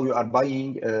 How you are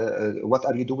buying, what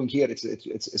are you doing here?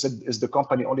 Is the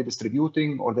company only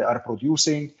distributing or they are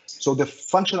producing? So the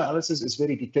functional analysis is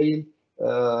very detailed. We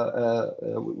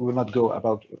will not go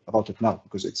about it now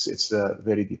because it's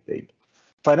very detailed.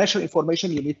 Financial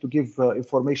information, you need to give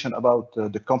information about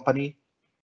the company,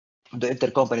 the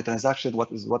intercompany transaction,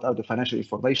 what are the financial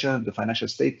information, the financial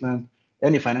statement,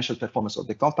 any financial performance of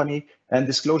the company, and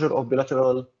disclosure of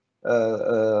bilateral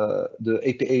the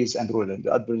APAs and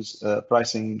the adverse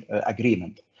pricing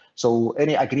agreement. So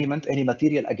any agreement, any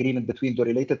material agreement between the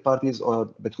related parties or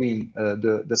between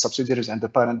the subsidiaries and the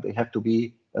parent, they have to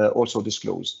be also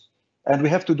disclosed. And we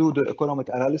have to do the economic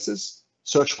analysis.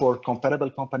 Search for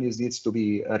comparable companies needs to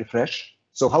be refreshed.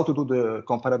 So how to do the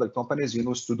comparable companies? You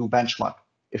need to do benchmark.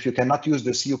 If you cannot use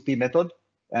the COP method,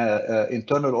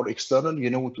 internal or external, you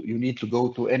need to go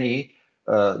to any.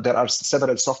 There are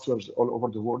several softwares all over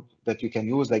the world that you can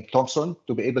use, like Thomson,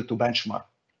 to be able to benchmark.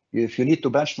 If you need to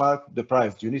benchmark the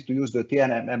price, you need to use the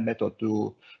TNMM method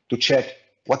to check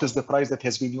what is the price that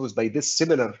has been used by this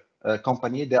similar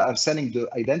company. They are selling the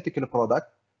identical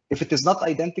product. If it is not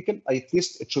identical, at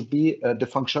least it should be the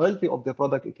functionality of the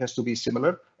product. It has to be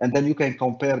similar. And then you can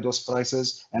compare those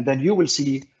prices. And then you will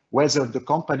see whether the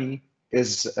company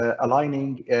is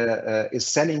aligning, is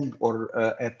selling or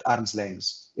at arm's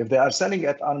length. If they are selling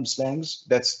at arm's length,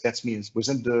 that means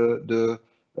within the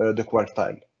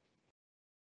quartile.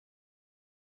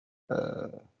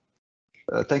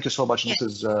 Thank you so much.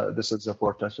 This is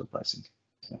for transfer pricing.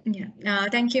 Yeah,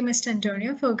 thank you, Mr.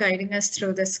 Antonio, for guiding us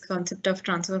through this concept of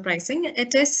transfer pricing.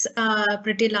 It is a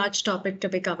pretty large topic to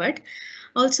be covered.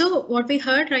 Also, what we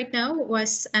heard right now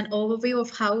was an overview of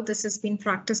how this has been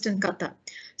practiced in Qatar.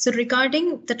 So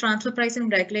regarding the transfer pricing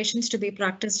regulations to be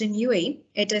practiced in UAE,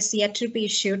 it is yet to be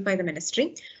issued by the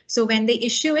ministry. So when they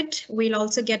issue it, we'll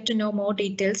also get to know more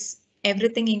details,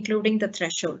 everything including the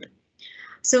threshold.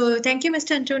 So thank you,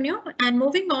 Mr. Antonio. And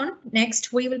moving on,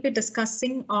 next we will be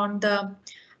discussing on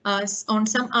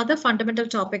some other fundamental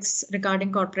topics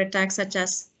regarding corporate tax, such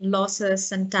as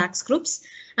losses and tax groups.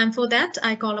 And for that,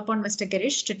 I call upon Mr.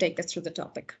 Girish to take us through the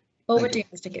topic. Over to you,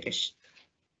 Mr. Girish.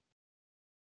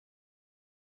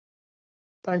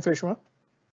 Thanks, Reshma.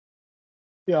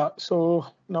 Yeah, so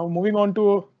now moving on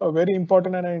to a very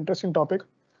important and an interesting topic.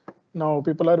 Now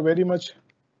people are very much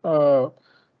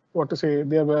what to say,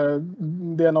 they are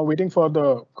now waiting for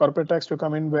the corporate tax to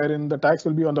come in, wherein the tax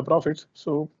will be on the profits.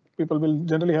 So people will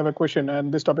generally have a question,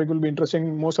 and this topic will be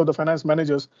interesting most of the finance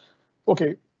managers.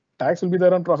 Okay, tax will be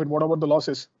there on profit. What about the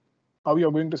losses? How you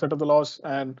are going to set up the loss,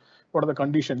 and what are the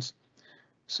conditions?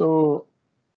 So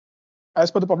as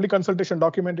per the public consultation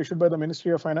document issued by the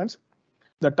Ministry of Finance,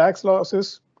 the tax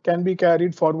losses can be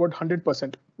carried forward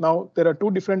 100%. Now there are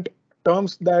two different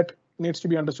terms that needs to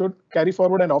be understood: carry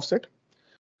forward and offset.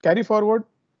 Carry forward,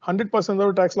 100% of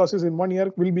the tax losses in 1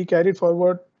 year will be carried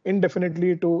forward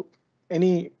indefinitely to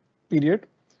any period.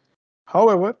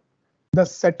 However, the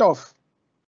set-off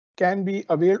can be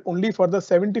availed only for the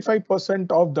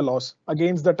 75% of the loss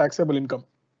against the taxable income.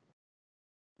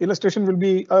 Illustration will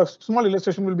be, a small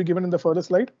illustration will be given in the further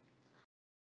slide.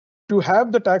 To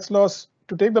have the tax loss,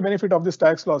 to take the benefit of this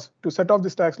tax loss, to set off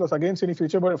this tax loss against any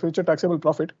future taxable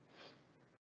profit,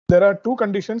 there are two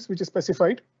conditions which is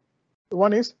specified.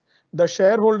 One is the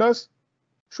shareholders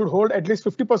should hold at least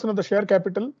 50% of the share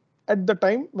capital at the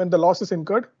time when the loss is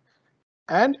incurred,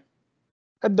 and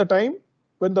at the time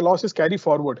when the loss is carried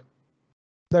forward.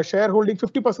 The shareholding,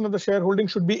 50% of the shareholding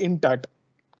should be intact.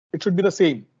 It should be the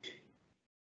same.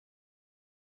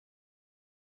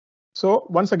 So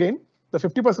once again, the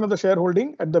 50% of the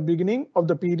shareholding at the beginning of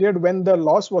the period when the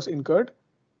loss was incurred,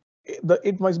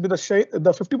 it must be the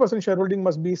 50% shareholding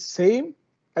must be same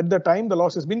at the time the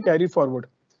loss has been carried forward.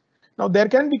 Now there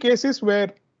can be cases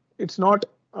where it's not,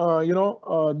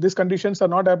 these conditions are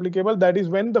not applicable. That is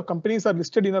when the companies are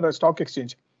listed in a stock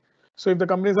exchange. So if the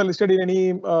companies are listed in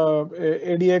any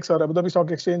ADX or Abu Dhabi Stock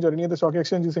Exchange or any other stock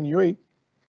exchanges in UAE,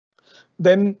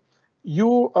 then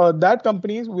that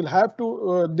companies will have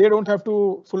to, they don't have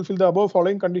to fulfill the above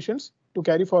following conditions to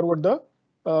carry forward the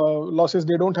losses.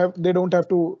 They don't have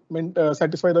to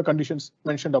satisfy the conditions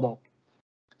mentioned above.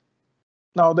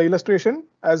 Now the illustration,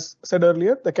 as said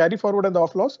earlier, the carry forward and the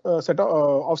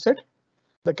offset.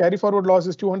 The carry forward loss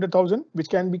is 200,000, which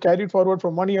can be carried forward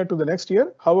from 1 year to the next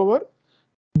year. However,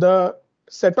 the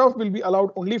set off will be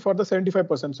allowed only for the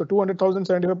 75%. So 200,000,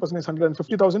 75% is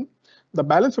 150,000. The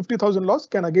balance 50,000 loss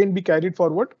can again be carried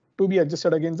forward to be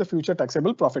adjusted against the future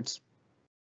taxable profits.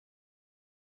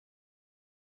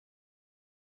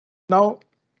 Now,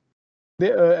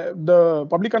 the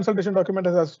public consultation document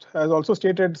has also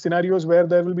stated scenarios where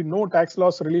there will be no tax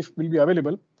loss relief will be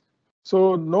available.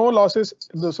 So no losses.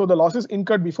 So the losses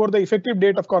incurred before the effective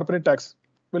date of corporate tax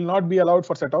will not be allowed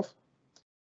for set off.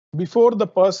 Before the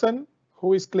person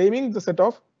who is claiming the set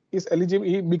off is eligible,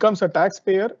 he becomes a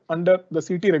taxpayer under the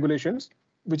CT regulations,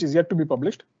 which is yet to be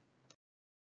published.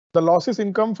 The losses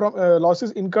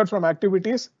incurred from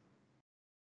activities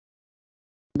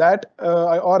that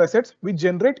or assets which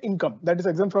generate income that is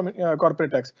exempt from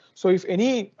corporate tax. So if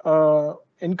any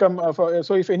income,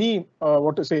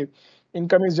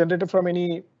 income is generated from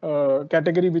any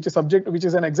category which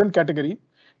is an exempt category,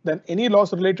 then any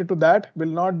loss related to that will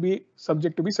not be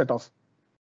subject to be set off.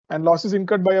 And losses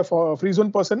incurred by a free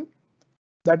zone person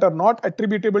that are not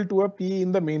attributable to a PE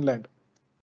in the mainland.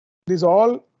 These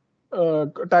all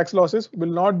tax losses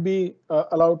will not be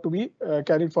allowed to be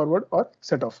carried forward or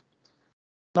set off.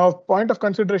 Now, point of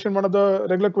consideration, one of the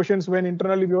regular questions when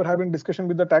internally we were having discussion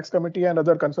with the tax committee and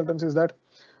other consultants is that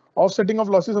offsetting of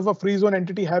losses of a free zone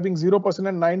entity having 0%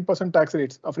 and 9% tax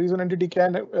rates. A free zone entity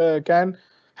can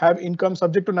have income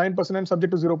subject to 9% and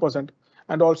subject to 0%.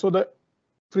 And also the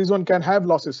free zone can have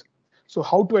losses. So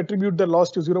how to attribute the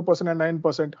loss to 0% and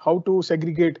 9%? How to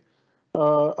segregate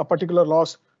a particular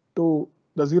loss to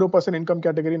the 0% income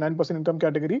category, 9% income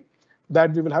category?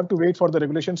 That we will have to wait for the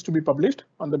regulations to be published.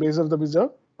 On the basis of the visa,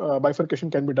 bifurcation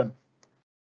can be done.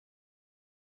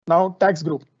 Now, tax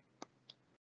group.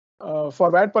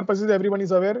 For VAT purposes, everyone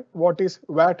is aware what is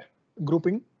VAT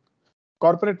grouping.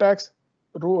 Corporate tax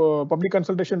public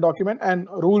consultation document and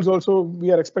rules also,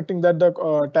 we are expecting that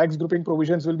the tax grouping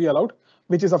provisions will be allowed,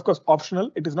 which is of course optional.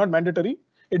 It is not mandatory.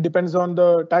 It depends on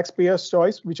the taxpayer's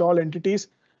choice, which all entities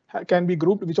can be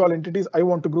grouped, which all entities I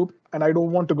want to group and I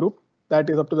don't want to group. That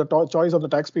is up to the choice of the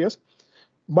taxpayers.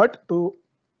 But to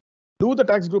do the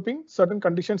tax grouping, certain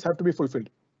conditions have to be fulfilled.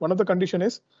 One of the condition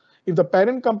is if the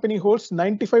parent company holds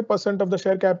 95% of the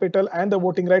share capital and the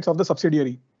voting rights of the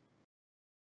subsidiary.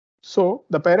 So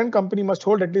the parent company must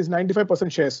hold at least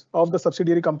 95% shares of the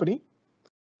subsidiary company.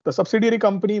 The subsidiary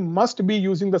company must be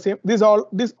using the same. These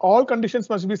all conditions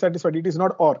must be satisfied. It is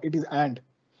not or, it is and.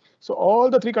 So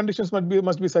all the three conditions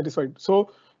must be satisfied.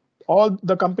 So all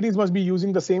the companies must be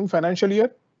using the same financial year,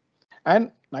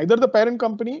 and neither the parent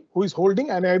company who is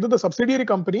holding and neither the subsidiary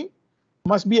company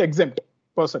must be exempt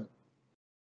person.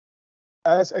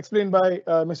 As explained by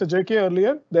Mr. JK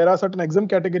earlier, there are certain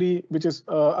exempt category which is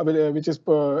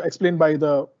explained by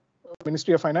the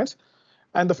Ministry of Finance,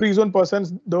 and the free zone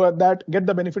persons that get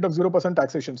the benefit of 0%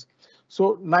 taxations.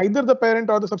 So neither the parent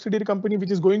or the subsidiary company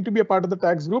which is going to be a part of the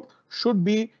tax group should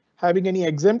be having any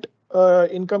exempt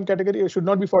income category, should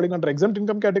not be falling under exempt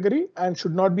income category, and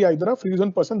should not be either a free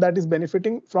zone person that is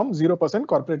benefiting from 0%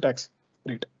 corporate tax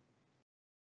rate.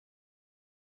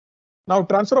 Now,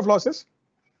 transfer of losses.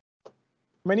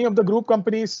 Many of the group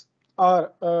companies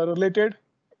are related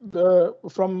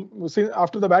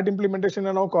after the VAT implementation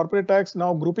and now corporate tax.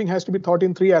 Now grouping has to be thought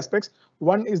in three aspects.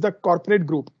 One is the corporate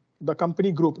group, the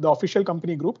company group, the official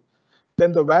company group.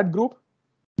 Then the VAT group,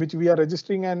 which we are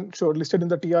registering and listed in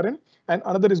the TRN. And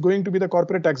another is going to be the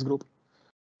corporate tax group.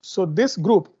 So this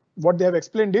group, what they have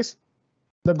explained is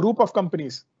the group of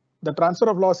companies. The transfer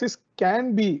of losses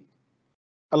can be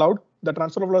allowed. The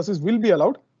transfer of losses will be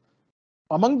allowed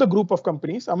among the group of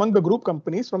companies, among the group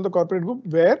companies from the corporate group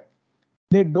where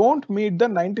they don't meet the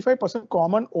 95%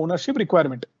 common ownership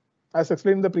requirement. As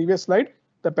explained in the previous slide,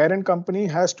 the parent company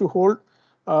has to hold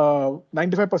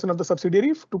 95% of the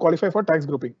subsidiary to qualify for tax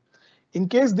grouping. In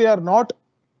case they are not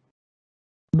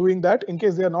doing that, in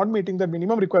case they are not meeting the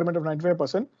minimum requirement of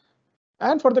 95%,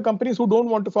 and for the companies who don't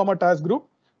want to form a tax group,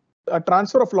 a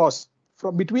transfer of loss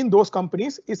from between those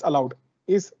companies is allowed,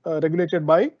 will be regulated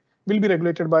by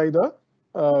the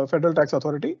Federal Tax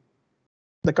Authority.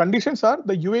 The conditions are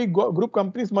the UAE group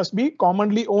companies must be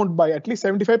commonly owned by at least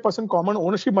 75% common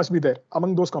ownership must be there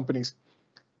among those companies.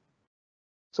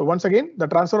 So once again, the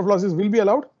transfer of losses will be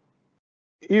allowed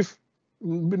if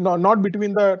not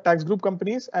between the tax group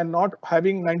companies and not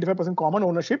having 95% common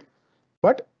ownership,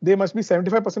 but they must be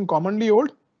 75% commonly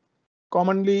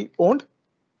owned,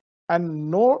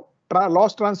 and no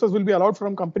loss transfers will be allowed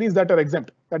from companies that are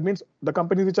exempt. That means the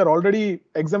companies which are already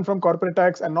exempt from corporate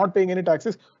tax and not paying any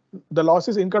taxes, the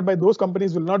losses incurred by those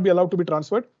companies will not be allowed to be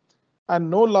transferred, and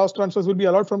no loss transfers will be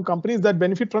allowed from companies that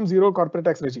benefit from zero corporate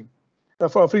tax regime,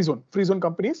 for free zone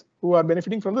companies who are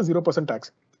benefiting from the 0%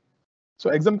 tax. So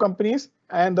exempt companies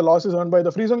and the losses earned by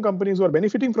the free zone companies who are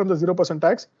benefiting from the 0%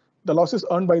 tax, the losses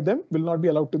earned by them will not be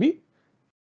allowed to be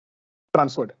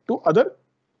transferred to other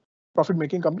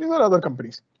profit-making companies or other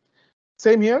companies.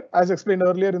 Same here, as explained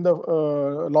earlier in the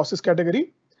losses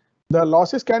category, the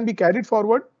losses can be carried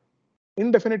forward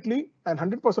indefinitely and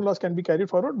 100% loss can be carried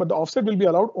forward, but the offset will be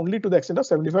allowed only to the extent of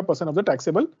 75% of the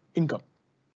taxable income.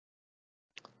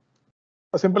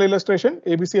 A simple illustration,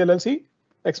 ABC LLC,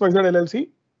 XYZ LLC,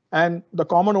 and the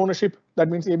common ownership, that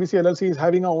means ABC LLC is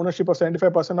having an ownership of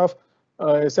 75% of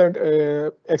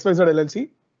XYZ LLC.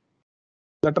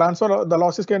 The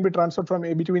losses can be transferred from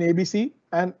between ABC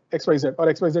and XYZ or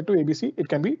XYZ to ABC. It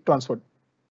can be transferred.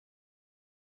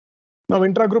 Now,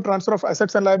 intra-group transfer of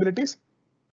assets and liabilities.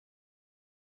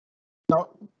 Now,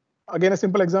 again, a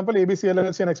simple example, ABC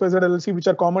LLC and XYZ LLC, which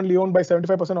are commonly owned by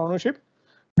 75% ownership.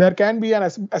 There can be an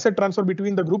asset transfer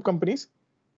between the group companies,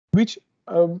 which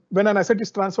when an asset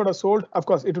is transferred or sold, of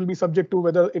course, it will be subject to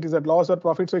whether it is at loss or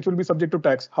profit, so it will be subject to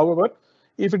tax. However,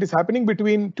 if it is happening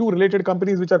between two related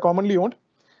companies which are commonly owned,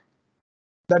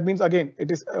 that means again,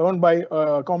 it is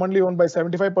commonly owned by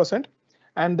 75%,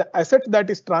 and the asset that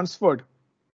is transferred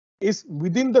is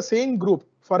within the same group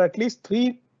for at least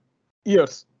 3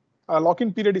 years. A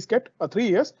lock-in period is kept 3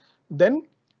 years. Then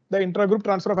the intra-group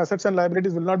transfer of assets and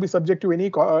liabilities will not be subject to any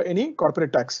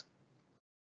corporate tax.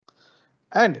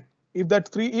 And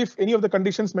if any of the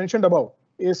conditions mentioned above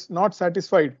is not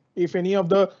satisfied, if any of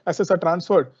the assets are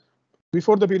transferred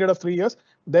before the period of 3 years,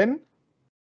 then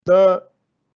the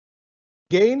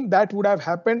gain that would have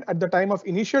happened at the time of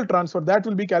initial transfer, that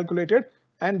will be calculated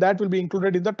and that will be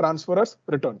included in the transferor's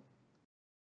return.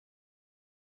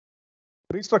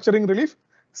 Restructuring relief,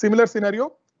 similar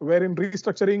scenario wherein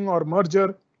restructuring or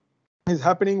merger is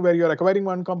happening where you're acquiring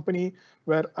one company,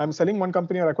 where I'm selling one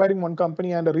company or acquiring one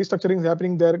company, and a restructuring is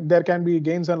happening, there can be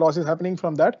gains and losses happening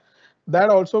from that. That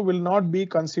also will not be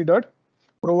considered,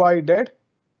 provided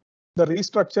the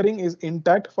restructuring is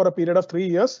intact for a period of 3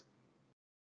 years.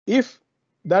 If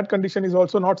that condition is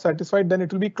also not satisfied, then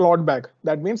it will be clawed back.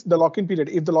 That means the lock-in period.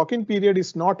 If the lock-in period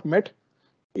is not met,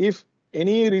 if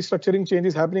any restructuring change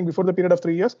is happening before the period of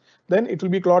 3 years, then it will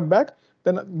be clawed back.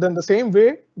 Then the same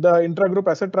way the intra-group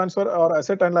asset transfer or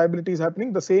asset and liability is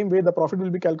happening, the same way the profit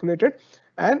will be calculated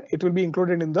and it will be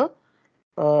included in the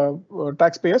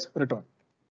taxpayer's return.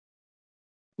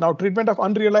 Now, treatment of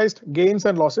unrealized gains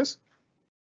and losses.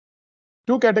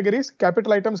 Two categories: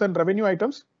 capital items and revenue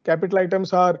items. Capital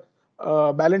items are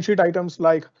balance sheet items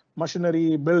like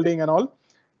machinery, building, and all.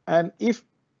 And if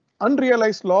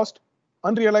unrealized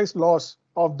loss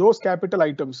of those capital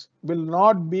items will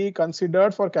not be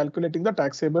considered for calculating the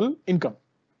taxable income.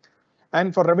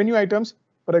 And for revenue items,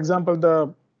 for example,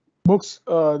 the books,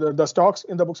 the stocks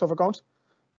in the books of accounts,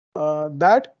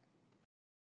 that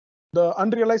the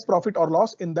unrealized profit or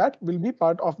loss in that will be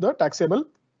part of the taxable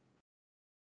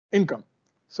income.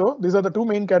 So these are the two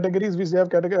main categories which they have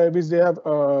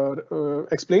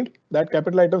explained, that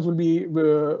capital items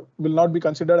will not be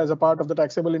considered as a part of the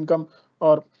taxable income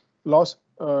or loss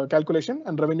calculation,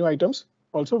 and revenue items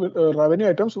also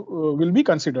will be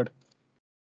considered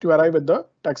to arrive at the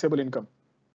taxable income.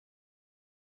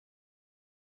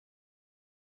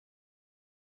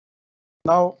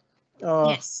 Now,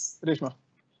 Yes. Reshma.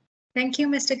 Thank you,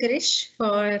 Mr. Girish,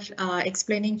 for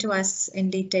explaining to us in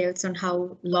details on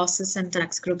how losses and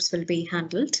tax groups will be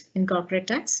handled in corporate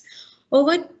tax.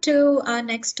 Over to our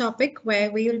next topic,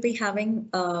 where we will be having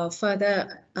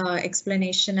further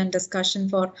explanation and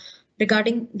discussion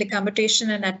regarding the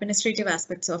computation and administrative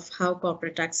aspects of how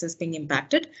corporate tax is being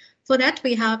impacted. For that,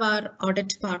 we have our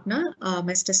audit partner,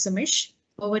 Mr. Sumish.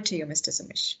 Over to you, Mr.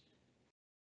 Sumish.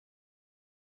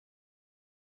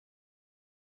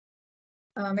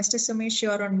 Mr. Sumish,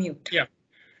 you're on mute. Yeah.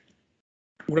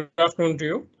 Good afternoon to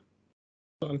you.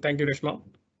 And thank you, Reshma.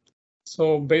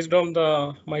 So based on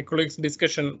my colleagues'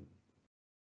 discussion,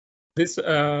 this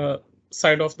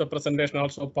side of the presentation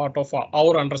also part of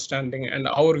our understanding and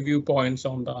our viewpoints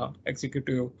on the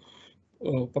executive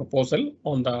proposal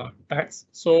on the tax.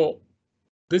 So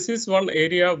this is one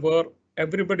area where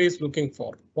everybody is looking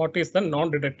for what is the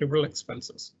non-deductible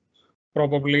expenses.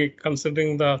 Probably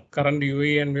considering the current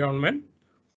UAE environment,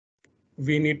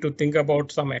 we need to think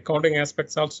about some accounting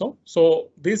aspects also. So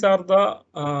these are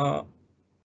the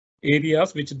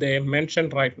areas which they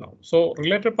mentioned right now. So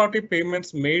related party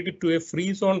payments made to a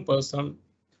free zone person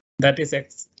that is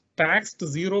taxed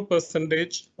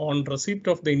 0% on receipt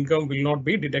of the income will not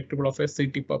be deductible of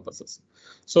SCT purposes.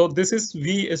 So this is,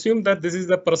 we assume that this is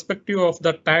the perspective of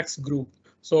the tax group.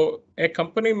 So a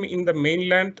company in the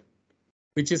mainland,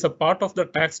 which is a part of the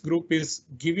tax group, is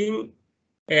giving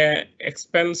a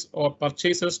expense or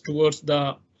purchases towards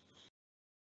the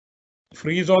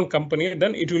free zone company,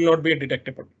 then it will not be a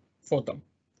deductible for them.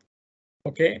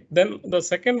 Okay, then the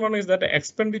second one is that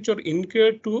expenditure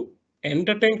incurred to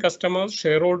entertain customers,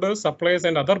 shareholders, suppliers,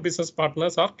 and other business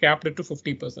partners are capped to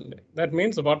 50%. That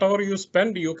means whatever you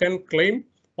spend, you can claim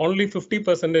only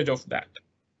 50% of that.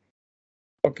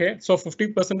 Okay, so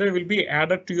 50% will be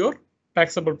added to your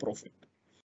taxable profit.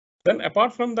 Then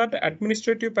apart from that,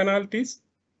 administrative penalties,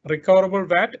 recoverable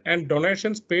VAT, and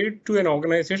donations paid to an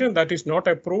organization that is not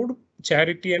approved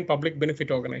charity and public benefit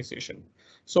organization.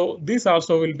 So this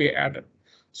also will be added.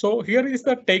 So here is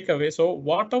the takeaway. So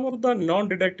whatever the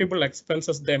non-deductible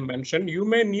expenses they mentioned, you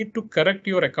may need to correct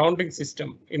your accounting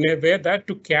system in a way that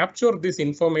to capture this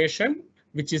information,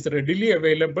 which is readily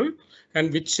available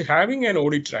and which having an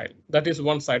audit trail. That is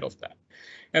one side of that.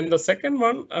 And the second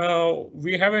one,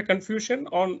 we have a confusion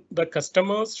on the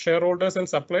customers, shareholders, and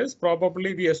suppliers.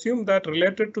 Probably we assume that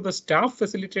related to the staff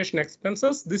facilitation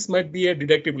expenses, this might be a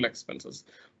deductible expenses,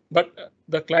 but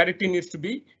the clarity needs to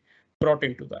be brought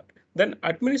into that. Then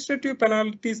administrative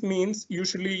penalties means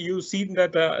usually you see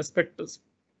that aspect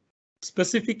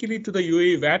specifically to the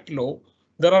UAE VAT law,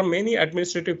 there are many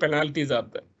administrative penalties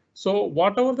out there. So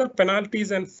whatever the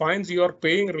penalties and fines you are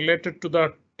paying related to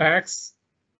the tax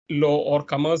law or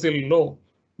commercial law,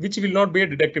 which will not be a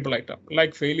deductible item,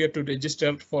 like failure to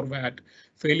register for VAT,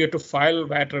 failure to file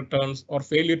VAT returns, or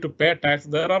failure to pay tax.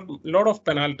 There are a lot of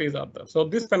penalties out there. So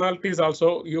these penalties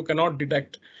also you cannot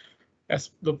deduct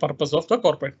as the purpose of the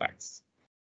corporate tax.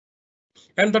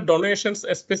 And the donations,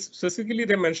 specifically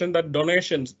they mentioned that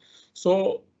donations.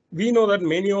 So we know that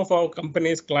many of our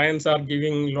companies' clients are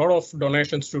giving a lot of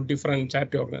donations to different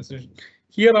charity organizations.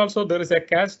 Here also there is a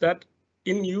catch that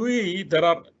in UAE there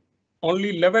are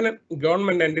only 11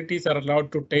 government entities are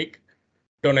allowed to take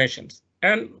donations,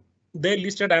 and they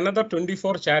listed another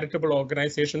 24 charitable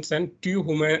organizations and 2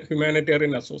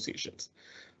 humanitarian associations.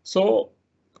 So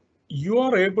you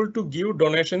are able to give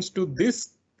donations to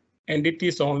these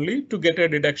entities only to get a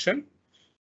deduction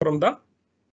from the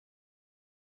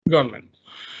government.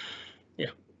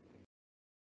 Yeah.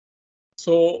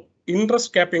 So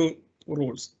interest capping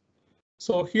rules.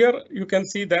 So here you can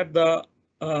see that the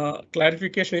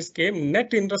clarification is came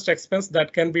net interest expense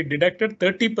that can be deducted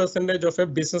 30% of a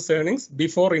business earnings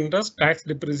before interest, tax,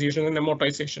 depreciation and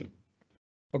amortization.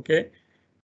 OK.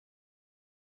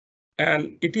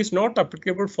 And it is not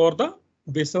applicable for the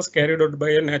business carried out by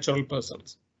a natural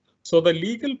persons. So the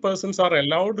legal persons are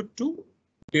allowed to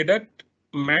deduct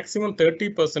maximum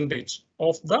 30%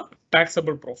 of the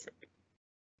taxable profit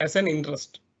as an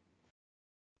interest.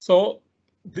 So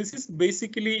this is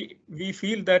basically, we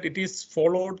feel that it is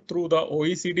followed through the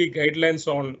OECD guidelines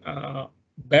on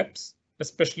BEPS,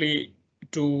 especially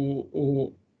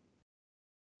to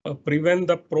prevent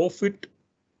the profit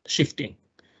shifting.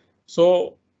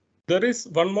 So there is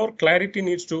one more clarity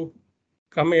needs to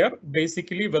come here,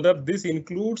 basically whether this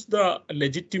includes the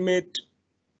legitimate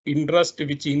interest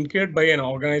which incurred by an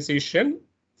organization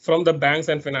from the banks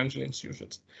and financial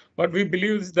institutions. What we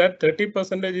believe is that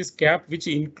 30% is cap, which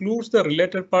includes the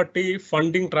related party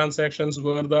funding transactions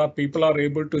where the people are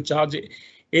able to charge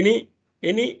any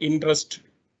interest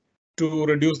to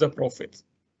reduce the profits.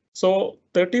 So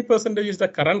 30% is the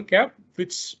current cap,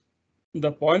 which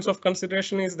the points of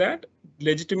consideration is that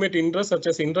legitimate interest such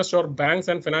as interest or banks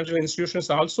and financial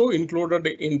institutions also included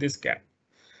in this cap.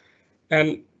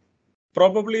 And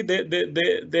probably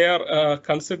they are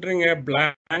considering a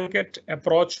blanket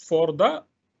approach for the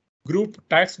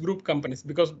tax group companies,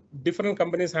 because different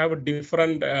companies have a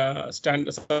different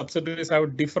subsidiaries have a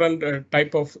different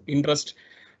type of interest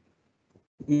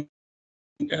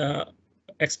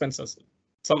expenses.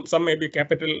 Some may be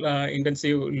capital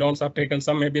intensive loans are taken,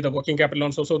 some may be the working capital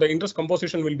loans. So the interest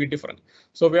composition will be different.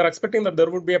 So we are expecting that there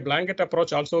would be a blanket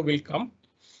approach also will come.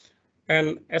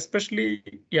 And especially,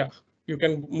 yeah, you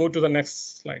can move to the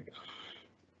next slide.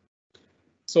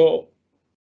 So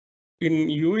in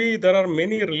UAE, there are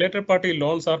many related party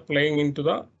loans are playing into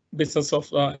the business of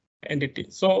the entity.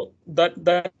 So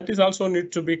that is also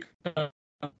need to be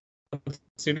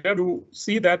considered to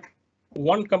see that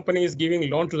one company is giving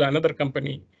loan to the another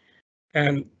company,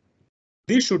 and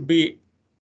this should be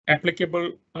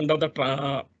applicable under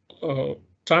the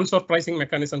transfer pricing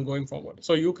mechanism going forward.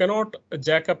 So you cannot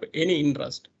jack up any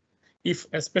interest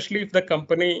especially if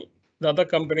the other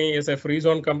company is a free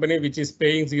zone company which is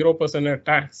paying 0%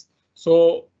 tax.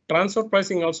 So transfer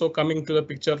pricing also coming to the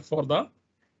picture for the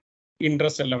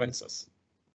interest allowances.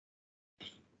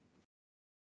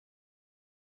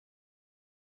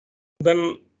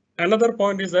 Then another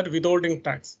point is that withholding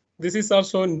tax. This is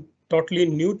also totally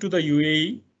new to the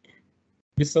UAE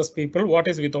business people. What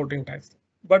is withholding tax?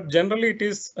 But generally it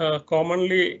is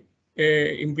commonly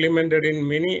implemented in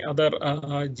many other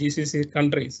GCC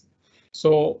countries.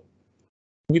 So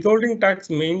withholding tax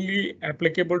mainly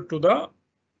applicable to the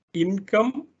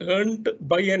income earned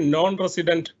by a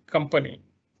non-resident company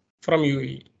from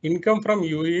UAE. Income from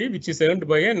UAE which is earned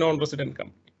by a non-resident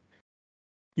company.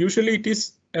 Usually it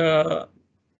is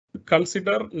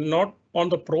considered not on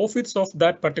the profits of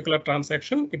that particular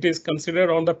transaction, it is considered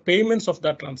on the payments of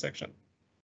that transaction.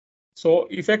 So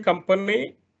if a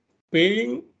company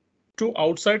paying to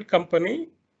outside company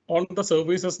on the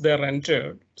services they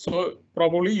rented, so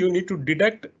probably you need to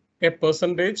deduct a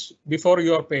percentage before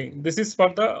you are paying. This is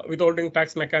what the withholding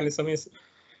tax mechanism is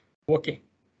working.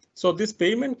 So this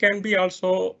payment can be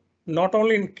also not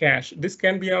only in cash, this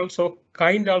can be also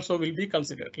kind also will be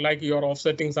considered, like you are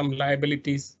offsetting some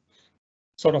liabilities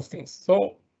sort of things.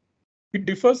 So it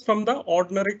differs from the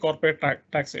ordinary corporate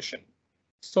taxation.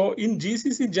 So in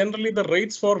GCC, generally the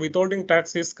rates for withholding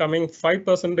tax is coming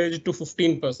 5% to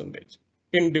 15%.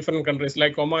 In different countries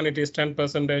like Oman, it is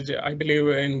 10%. I believe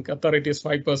in Qatar, it is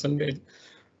 5%.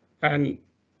 And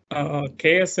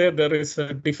KSA, there is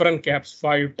different caps,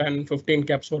 5, 10, 15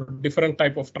 caps for different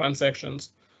type of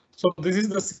transactions. So this is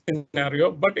the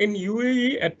scenario. But in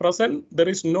UAE at present, there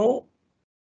is no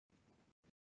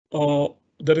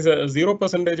there is a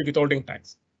 0% withholding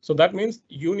tax. So that means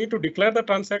you need to declare the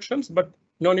transactions, but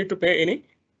no need to pay any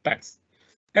tax.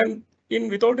 And in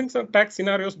withholding tax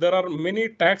scenarios, there are many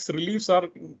tax reliefs are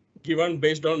given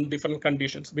based on different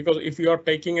conditions, because if you are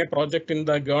taking a project in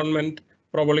the government,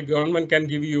 probably government can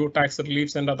give you tax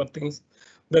reliefs and other things.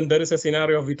 Then there is a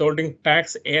scenario of withholding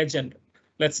tax agent.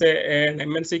 Let's say an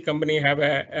MNC company have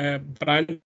a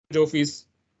branch office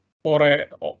or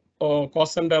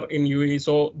cost center in UAE.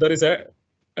 So there is a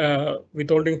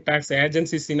withholding tax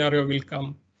agency scenario will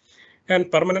come,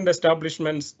 and permanent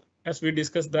establishments, as we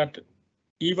discussed, that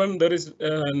even there is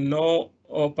no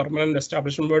permanent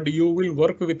establishment, but you will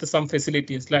work with some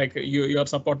facilities, like you are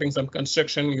supporting some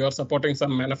construction, you are supporting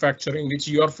some manufacturing, which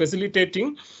you are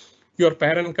facilitating your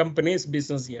parent company's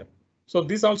business here. So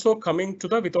this also coming to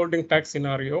the withholding tax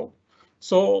scenario.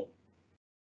 So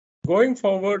going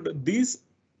forward, these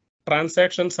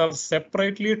transactions are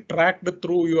separately tracked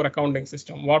through your accounting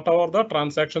system. What are the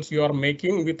transactions you are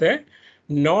making with a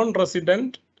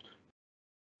non-resident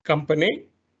company,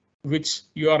 which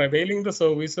you are availing the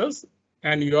services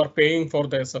and you are paying for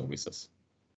their services.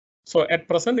 So at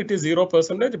present it is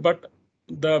 0%, but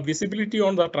the visibility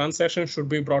on the transaction should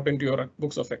be brought into your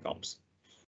books of accounts.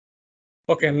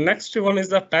 Okay, next one is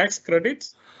the tax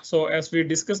credits. So as we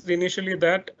discussed initially,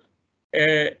 that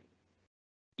a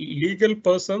legal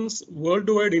person's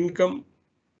worldwide income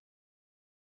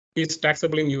is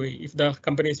taxable in UAE if the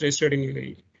company is registered in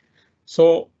UAE.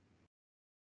 So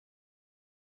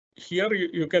here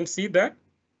you can see that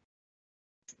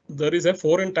there is a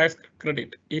foreign tax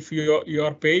credit. If you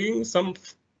are paying some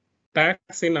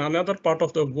tax in another part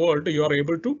of the world, you are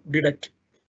able to deduct,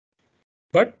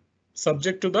 but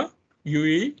subject to the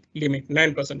UAE limit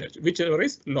 9%, whichever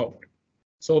is lower.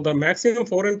 So the maximum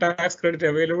foreign tax credit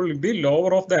available will be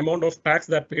lower of the amount of tax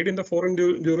that paid in the foreign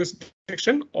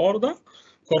jurisdiction or the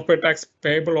corporate tax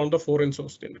payable on the foreign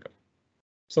sourced income.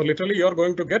 So literally you are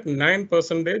going to get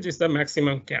 9% is the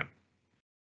maximum cap.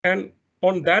 And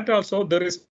on that also there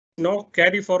is no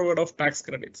carry forward of tax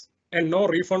credits and no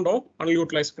refund of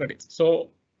unutilized credits. So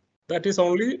that is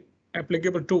only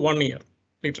applicable to 1 year,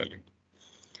 literally.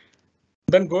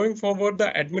 Then going forward,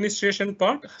 the administration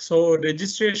part. So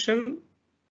registration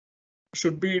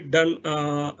should be done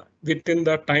within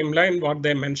the timeline what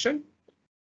they mentioned.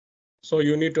 So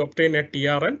you need to obtain a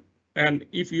TRN. And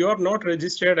if you are not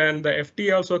registered, and the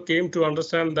FT also came to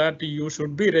understand that you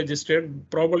should be registered,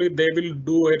 probably they will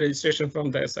do a registration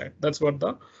from their side. That's what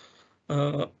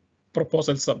the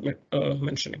proposal submit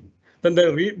mentioning. Then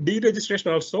the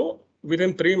deregistration also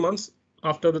within 3 months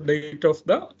after the date of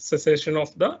the cessation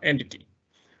of the entity.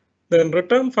 Then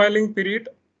return filing period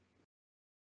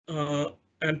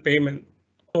and payment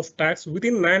of tax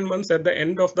within 9 months at the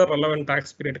end of the relevant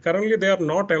tax period. Currently, they are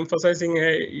not emphasizing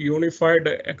a unified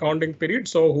accounting period.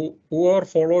 So whoever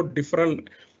followed different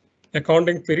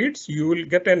accounting periods, you will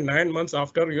get a 9 months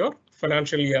after your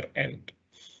financial year end.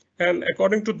 And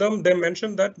according to them, they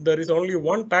mentioned that there is only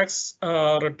one tax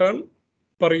return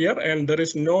per year, and there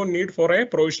is no need for a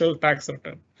provisional tax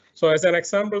return. So as an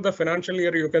example, the financial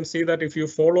year, you can see that if you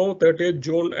follow 30th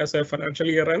June as a financial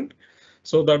year end,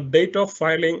 so the date of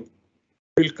filing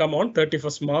will come on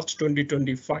 31st March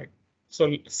 2025.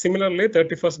 So similarly,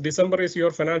 31st December is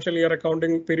your financial year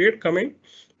accounting period coming.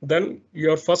 Then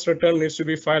your first return needs to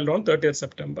be filed on 30th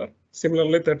September.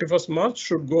 Similarly, 31st March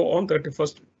should go on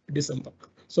 31st December.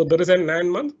 So there is a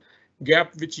 9-month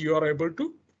gap which you are able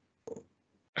to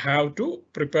have to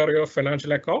prepare your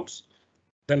financial accounts,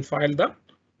 then file the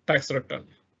tax return.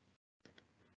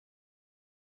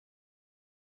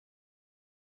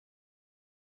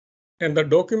 And the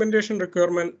documentation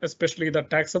requirement, especially the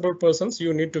taxable persons,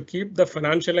 you need to keep the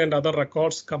financial and other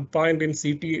records combined in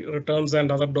CT returns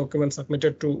and other documents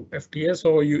submitted to FTA.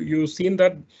 So you've seen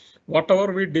that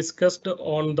whatever we discussed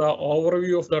on the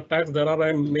overview of the tax, there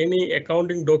are many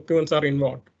accounting documents are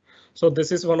involved. So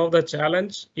this is one of the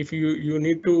challenge. If you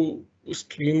need to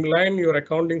streamline your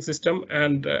accounting system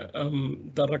and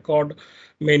the record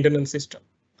maintenance system.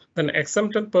 Then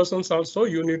exempted persons also,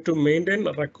 you need to maintain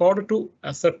a record to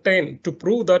ascertain, to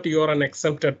prove that you are an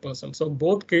exempted person. So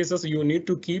both cases, you need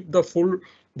to keep the full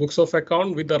books of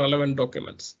account with the relevant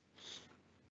documents.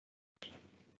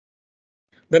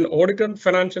 Then audited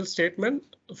financial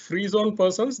statement, free zone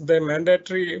persons, they're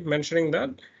mandatory mentioning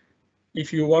that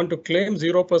if you want to claim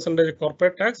 0%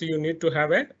 corporate tax, you need to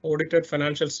have a audited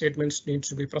financial statements needs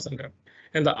to be presented.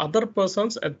 And the other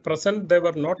persons at present, they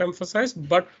were not emphasized,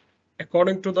 but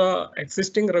according to the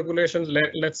existing regulations,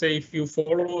 let's say if you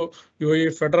follow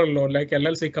UAE federal law like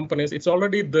LLC companies, it's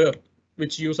already there,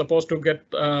 which you're supposed to get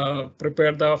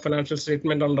prepare the financial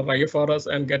statement under IFRS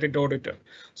and get it audited.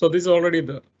 So this is already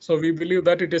there. So we believe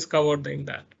that it is covered in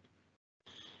that.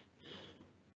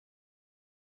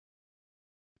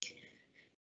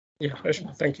 Yeah,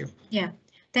 Reshma, thank you. Yeah.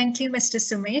 Thank you, Mr.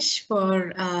 Sumesh,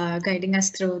 for guiding us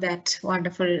through that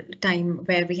wonderful time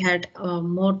where we had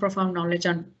more profound knowledge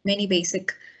on many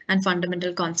basic and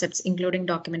fundamental concepts, including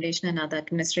documentation and other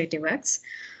administrative works.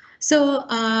 So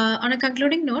on a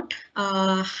concluding note,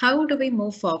 how do we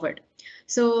move forward?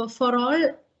 So for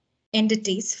all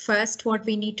entities, first what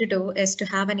we need to do is to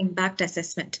have an impact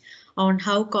assessment on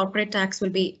how corporate tax will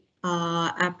be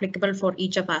applicable for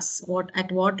each of us.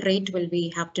 At what rate will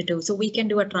we have to do? So we can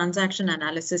do a transaction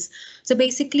analysis. So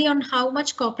basically on how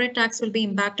much corporate tax will be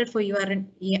impacted for you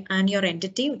and your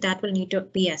entity, that will need to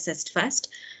be assessed first.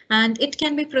 And it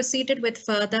can be proceeded with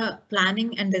further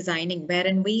planning and designing,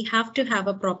 wherein we have to have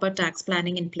a proper tax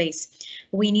planning in place.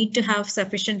 We need to have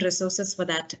sufficient resources for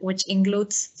that, which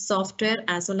includes software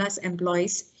as well as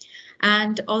employees.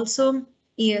 And also,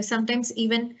 sometimes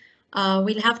even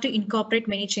we'll have to incorporate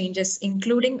many changes,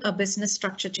 including a business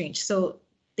structure change. So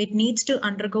it needs to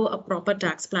undergo a proper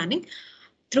tax planning,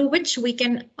 through which we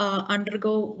can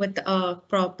undergo with a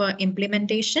proper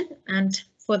implementation. And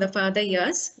for the further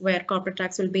years where corporate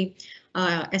tax will be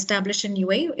established in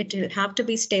UAE, it will have to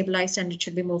be stabilized and it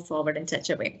should be moved forward in such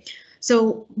a way.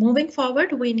 So moving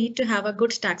forward, we need to have a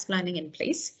good tax planning in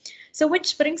place. So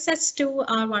which brings us to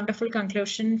our wonderful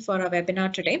conclusion for our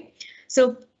webinar today.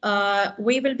 So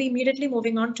we will be immediately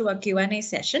moving on to a Q&A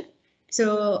session.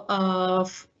 So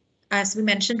as we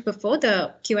mentioned before,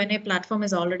 the Q&A platform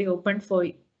is already open for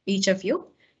each of you.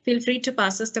 Feel free to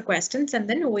pass us the questions and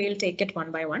then we'll take it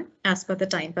one by one as per the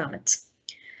time permits.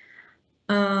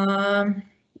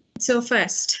 So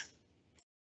first,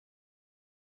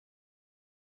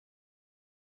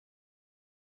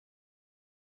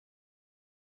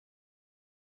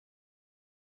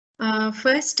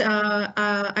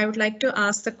 I would like to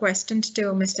ask the question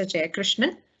to Mr.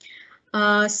 Jayakrishnan.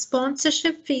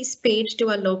 Sponsorship fees paid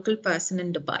to a local person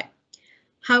in Dubai.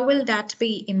 How will that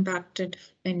be impacted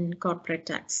in corporate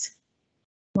tax?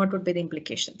 What would be the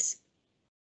implications?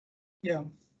 Yeah.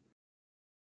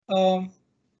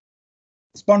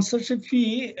 Sponsorship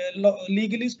fee,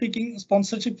 legally speaking,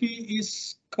 sponsorship fee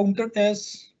is counted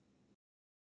as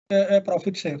a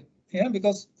profit share. Yeah,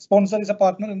 because sponsor is a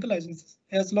partner in the license.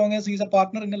 As long as he's a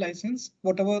partner in the license,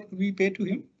 whatever we pay to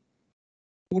him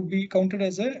would be counted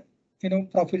as a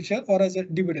profit share or as a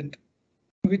dividend,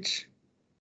 which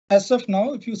as of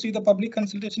now, if you see the public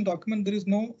consultation document, there is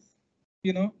no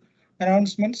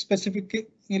announcement specifically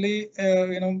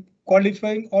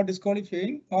qualifying or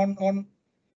disqualifying on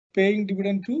paying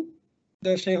dividend to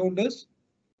the shareholders.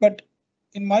 But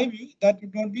in my view, that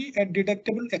would not be a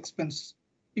deductible expense.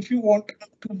 If you want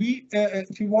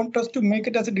us to make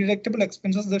it as a deductible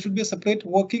expenses, there should be a separate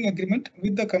working agreement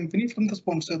with the company from the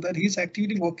sponsor that he is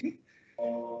actively working.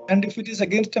 And if it is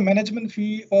against a management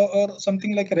fee or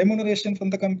something like a remuneration from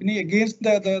the company against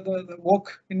the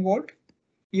work involved,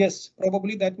 yes,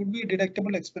 probably that would be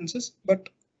deductible expenses. But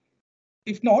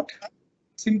if not,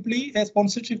 simply a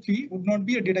sponsorship fee would not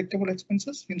be a deductible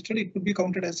expenses. Instead, it would be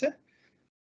counted as a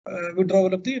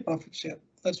withdrawal of the profit share.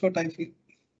 That's what I feel.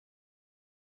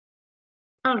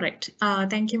 All right.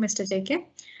 Thank you, Mr. JK.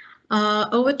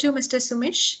 Over to Mr.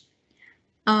 Sumesh.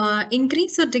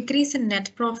 Increase or decrease in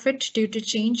net profit due to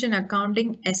change in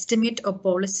accounting estimate or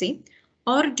policy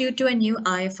or due to a new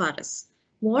IFRS.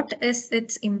 What is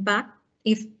its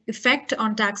effect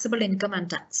on taxable income and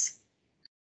tax?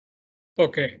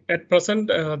 Okay, at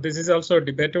present, this is also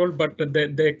debatable, but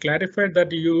they clarified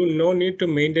that you no need to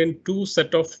maintain two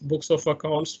set of books of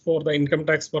accounts for the income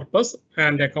tax purpose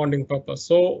and accounting purpose.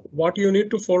 So what you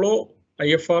need to follow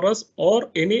IFRS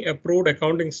or any approved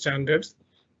accounting standards.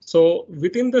 So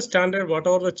within the standard, what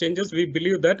are the changes? We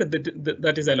believe that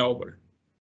that is allowable.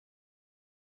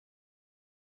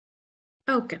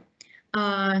 Okay.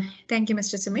 Thank you,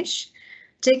 Mr. Sumesh.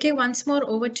 JK, once more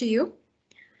over to you.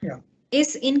 Yeah.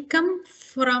 Is income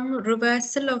from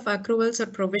reversal of accruals or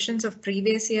provisions of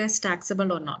previous years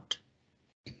taxable or not?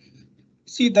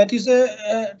 See, that is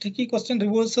a tricky question.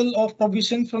 Reversal of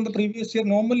provision from the previous year.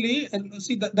 Normally,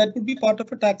 see that would be part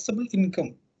of a taxable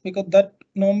income because that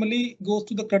normally goes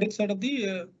to the credit side of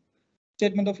the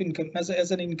statement of income as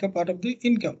an income part of the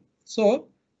income. So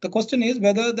the question is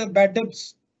whether the bad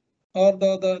debts or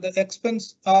the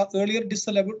expense are earlier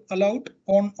disallowed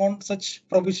on such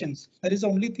provisions. That is the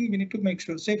only thing we need to make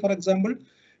sure. Say, for example,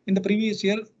 in the previous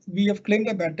year, we have claimed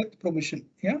a bad debt provision.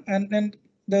 Yeah, and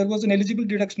there was an eligible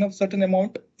deduction of certain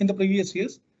amount in the previous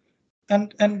years.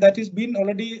 And that is been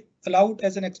already allowed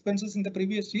as an expenses in the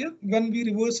previous year. When we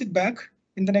reverse it back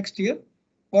in the next year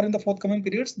or in the forthcoming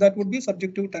periods, that would be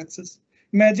subject to taxes.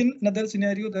 Imagine another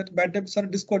scenario that bad debts are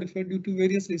disqualified due to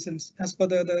various reasons as per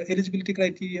the eligibility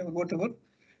criteria or whatever,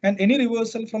 and any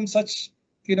reversal from such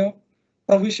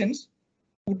provisions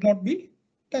would not be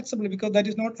taxable because that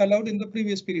is not allowed in the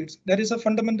previous periods. That is a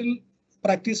fundamental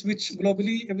practice which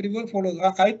globally everywhere follows.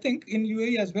 I think in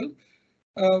UAE as well,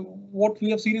 what we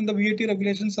have seen in the VAT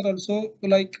regulations are also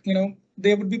like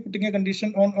they would be putting a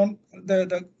condition on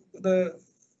the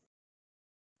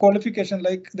qualification,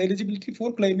 like the eligibility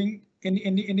for claiming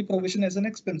any provision as an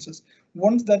expenses.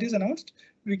 Once that is announced,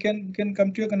 we can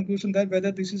come to a conclusion that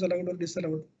whether this is allowed or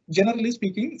disallowed. Generally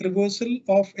speaking, reversal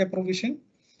of a provision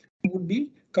would be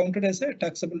counted as a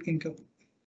taxable income.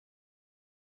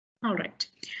 All right.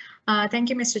 Thank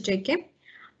you, Mr. JK.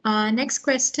 Next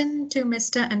question to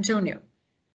Mr. Antonio.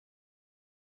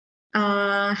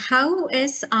 How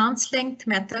is arm's length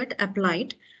method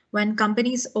applied when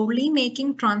companies only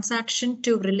making transaction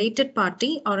to related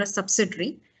party or a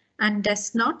subsidiary and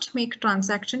does not make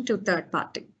transaction to third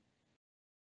party?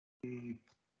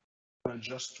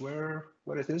 Just where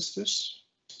it is this?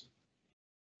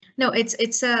 No,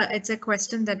 it's a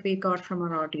question that we got from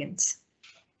our audience.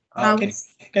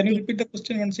 Can you repeat the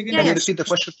question once again? Can you repeat the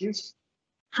question, please?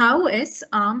 How is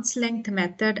arm's length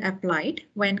method applied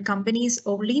when companies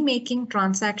only making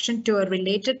transaction to a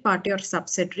related party or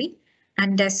subsidiary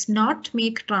and does not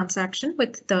make transaction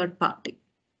with third party?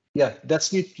 Yeah,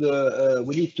 that's it.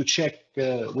 We need to check.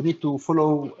 We need to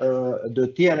follow the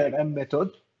TLMM method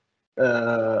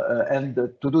and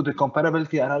to do the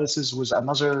comparability analysis with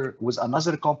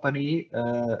another company.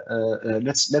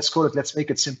 Let's call it. Let's make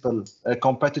it simple. A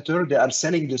competitor. They are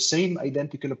selling the same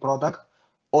identical product.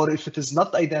 Or if it is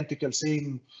not identical,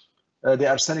 same, they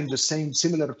are selling the same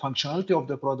similar functionality of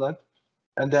the product,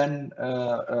 and then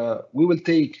we will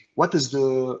take what is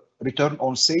the return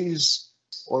on sales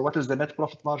or what is the net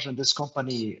profit margin this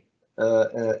company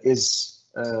is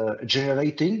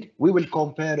generating. We will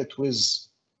compare it with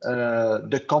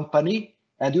the company,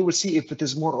 and you will see if it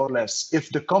is more or less. If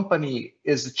the company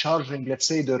is charging, let's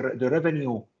say the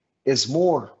revenue is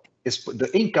more, the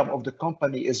income of the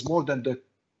company is more than the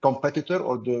competitor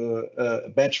or the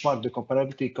benchmark, the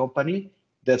comparability company,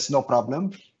 that's no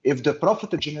problem. If the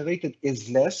profit generated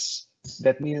is less,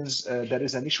 that means there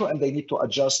is an issue and they need to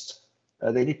adjust.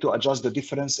 They need to adjust the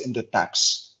difference in the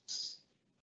tax.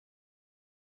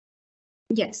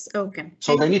 Yes. Okay.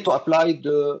 So they need to apply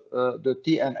the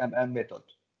TNMM method.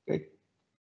 Okay.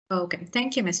 Okay.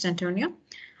 Thank you, Mr. Antonio.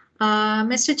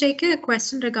 Mr. JK, a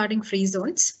question regarding free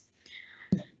zones.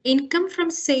 Income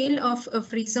from sale of a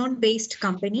free zone based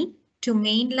company to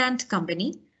mainland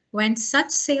company, when such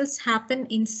sales happen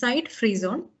inside free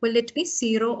zone, will it be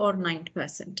 0 or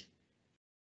 9%?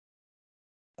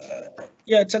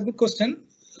 Yeah, it's a good question.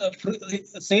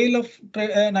 Sale of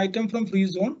an item from free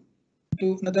zone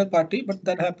to another party, but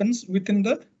that happens within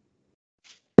the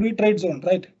free trade zone,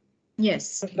 right?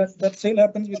 Yes. That sale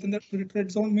happens within the free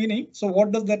trade zone, meaning, so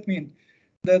what does that mean?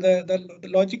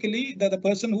 Logically, the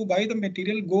person who buy the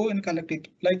material go and collect it.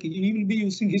 Like he will be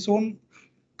using his own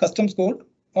customs code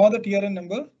or the TRN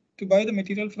number to buy the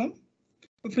material from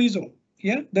a free zone.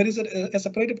 Yeah, there is a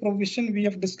separate provision we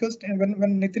have discussed, and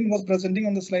when Nitin was presenting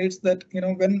on the slides that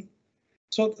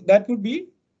so that would be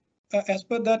as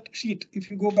per that sheet.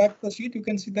 If you go back to the sheet, you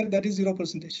can see that that is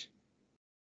 0%.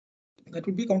 That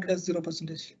would be counted as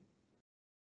 0%.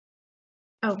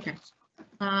 Okay.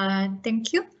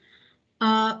 Thank you.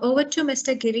 Over to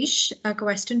Mr. Girish, a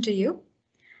question to you.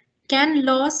 Can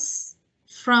loss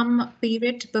from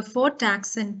period before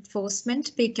tax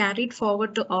enforcement be carried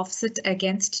forward to offset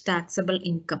against taxable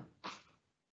income?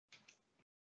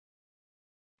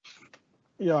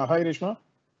 Yeah, hi Rishma.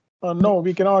 No,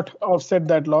 we cannot offset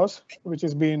that loss, which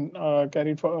is being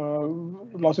carried for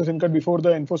losses incurred before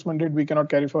the enforcement date. We cannot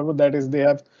carry forward. That is, they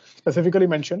have specifically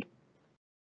mentioned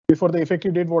before the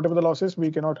effective date, whatever the loss is, we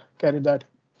cannot carry that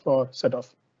for set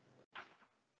off.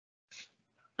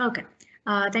 Okay,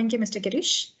 thank you, Mr.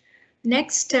 Girish.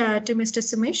 Next to Mr.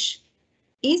 Sumesh,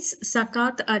 is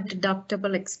zakat a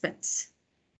deductible expense?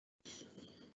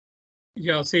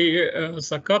 Yeah, see,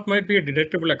 zakat might be a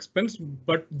deductible expense,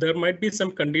 but there might be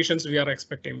some conditions we are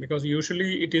expecting, because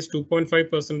usually it is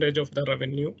 2.5% of the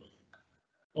revenue,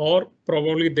 or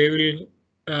probably they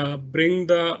will bring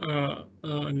the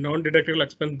non-deductible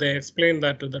expense. They explain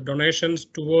that to the donations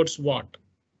towards what.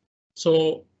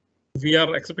 So we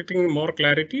are expecting more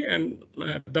clarity, and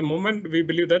at the moment we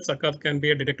believe that zakat can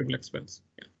be a deductible expense.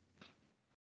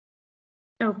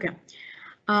 Yeah. Okay,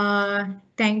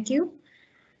 thank you.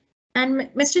 And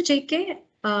Mr. JK,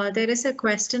 there is a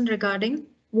question regarding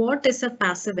what is a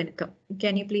passive income.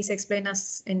 Can you please explain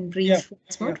us in brief?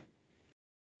 Yeah.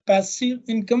 Passive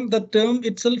income, the term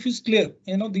itself is clear.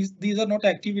 These are not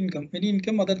active income. Any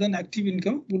income other than active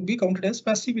income would be counted as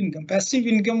passive income. Passive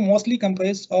income mostly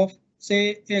comprised of,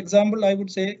 say, example, I would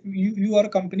say you are a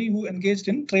company who engaged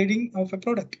in trading of a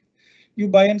product. You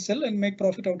buy and sell and make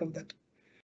profit out of that.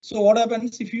 So what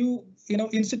happens if you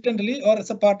incidentally or as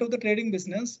a part of the trading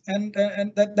business, and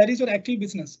that is your active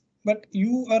business, but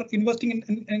you are investing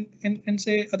in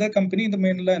say other company in the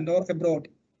mainland or abroad.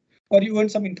 or you earn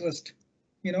some interest,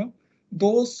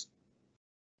 those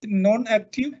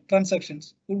non-active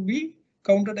transactions would be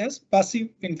counted as passive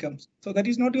incomes. So that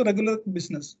is not your regular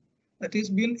business. That is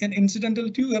been an incidental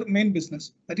to your main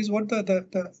business. That is what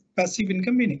the passive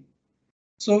income meaning.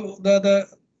 So the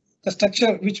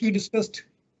structure which we discussed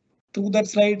through that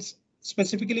slides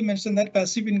specifically mentioned that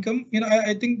passive income.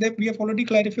 I think that we have already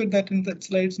clarified that in that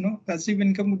slides. Passive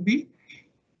income would be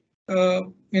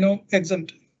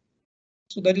exempt.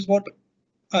 So that is what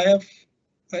I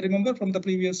remember from the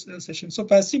previous session. So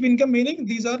passive income meaning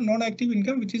these are non-active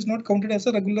income which is not counted as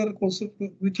a regular course of,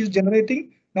 which is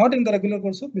generating not in the regular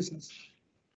course of business.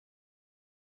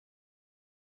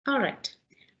 All right.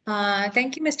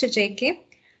 Thank you, Mr.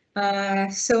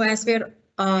 JK. So as we're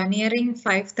nearing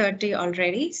 5:30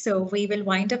 already, so we will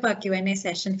wind up our Q&A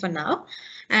session for now.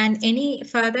 And any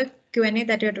further Q&A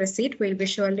that you had received, we'll be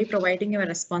surely providing you a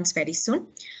response very soon.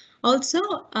 Also,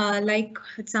 like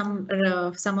some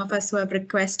of us who have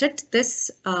requested, this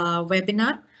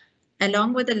webinar,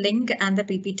 along with the link and the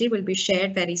PPT, will be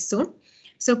shared very soon.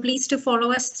 So please do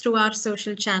follow us through our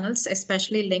social channels,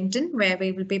 especially LinkedIn, where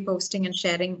we will be posting and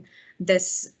sharing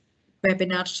this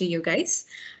webinar to you guys.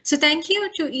 So thank you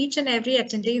to each and every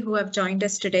attendee who have joined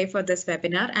us today for this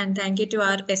webinar, and thank you to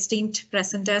our esteemed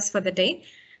presenters for the day,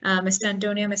 Mr.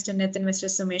 Antonio, Mr. Nitin, Mr.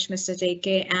 Sumesh, Mr.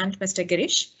 JK, and Mr.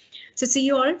 Girish. So see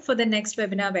you all for the next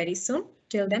webinar very soon.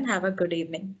 Till then, have a good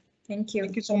evening. Thank you.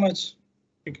 Thank you so much.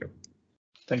 Thank you.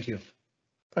 Thank you.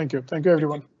 Thank you. Thank you,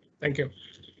 everyone. Thank you.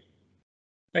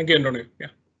 Thank you, Antonio. Yeah.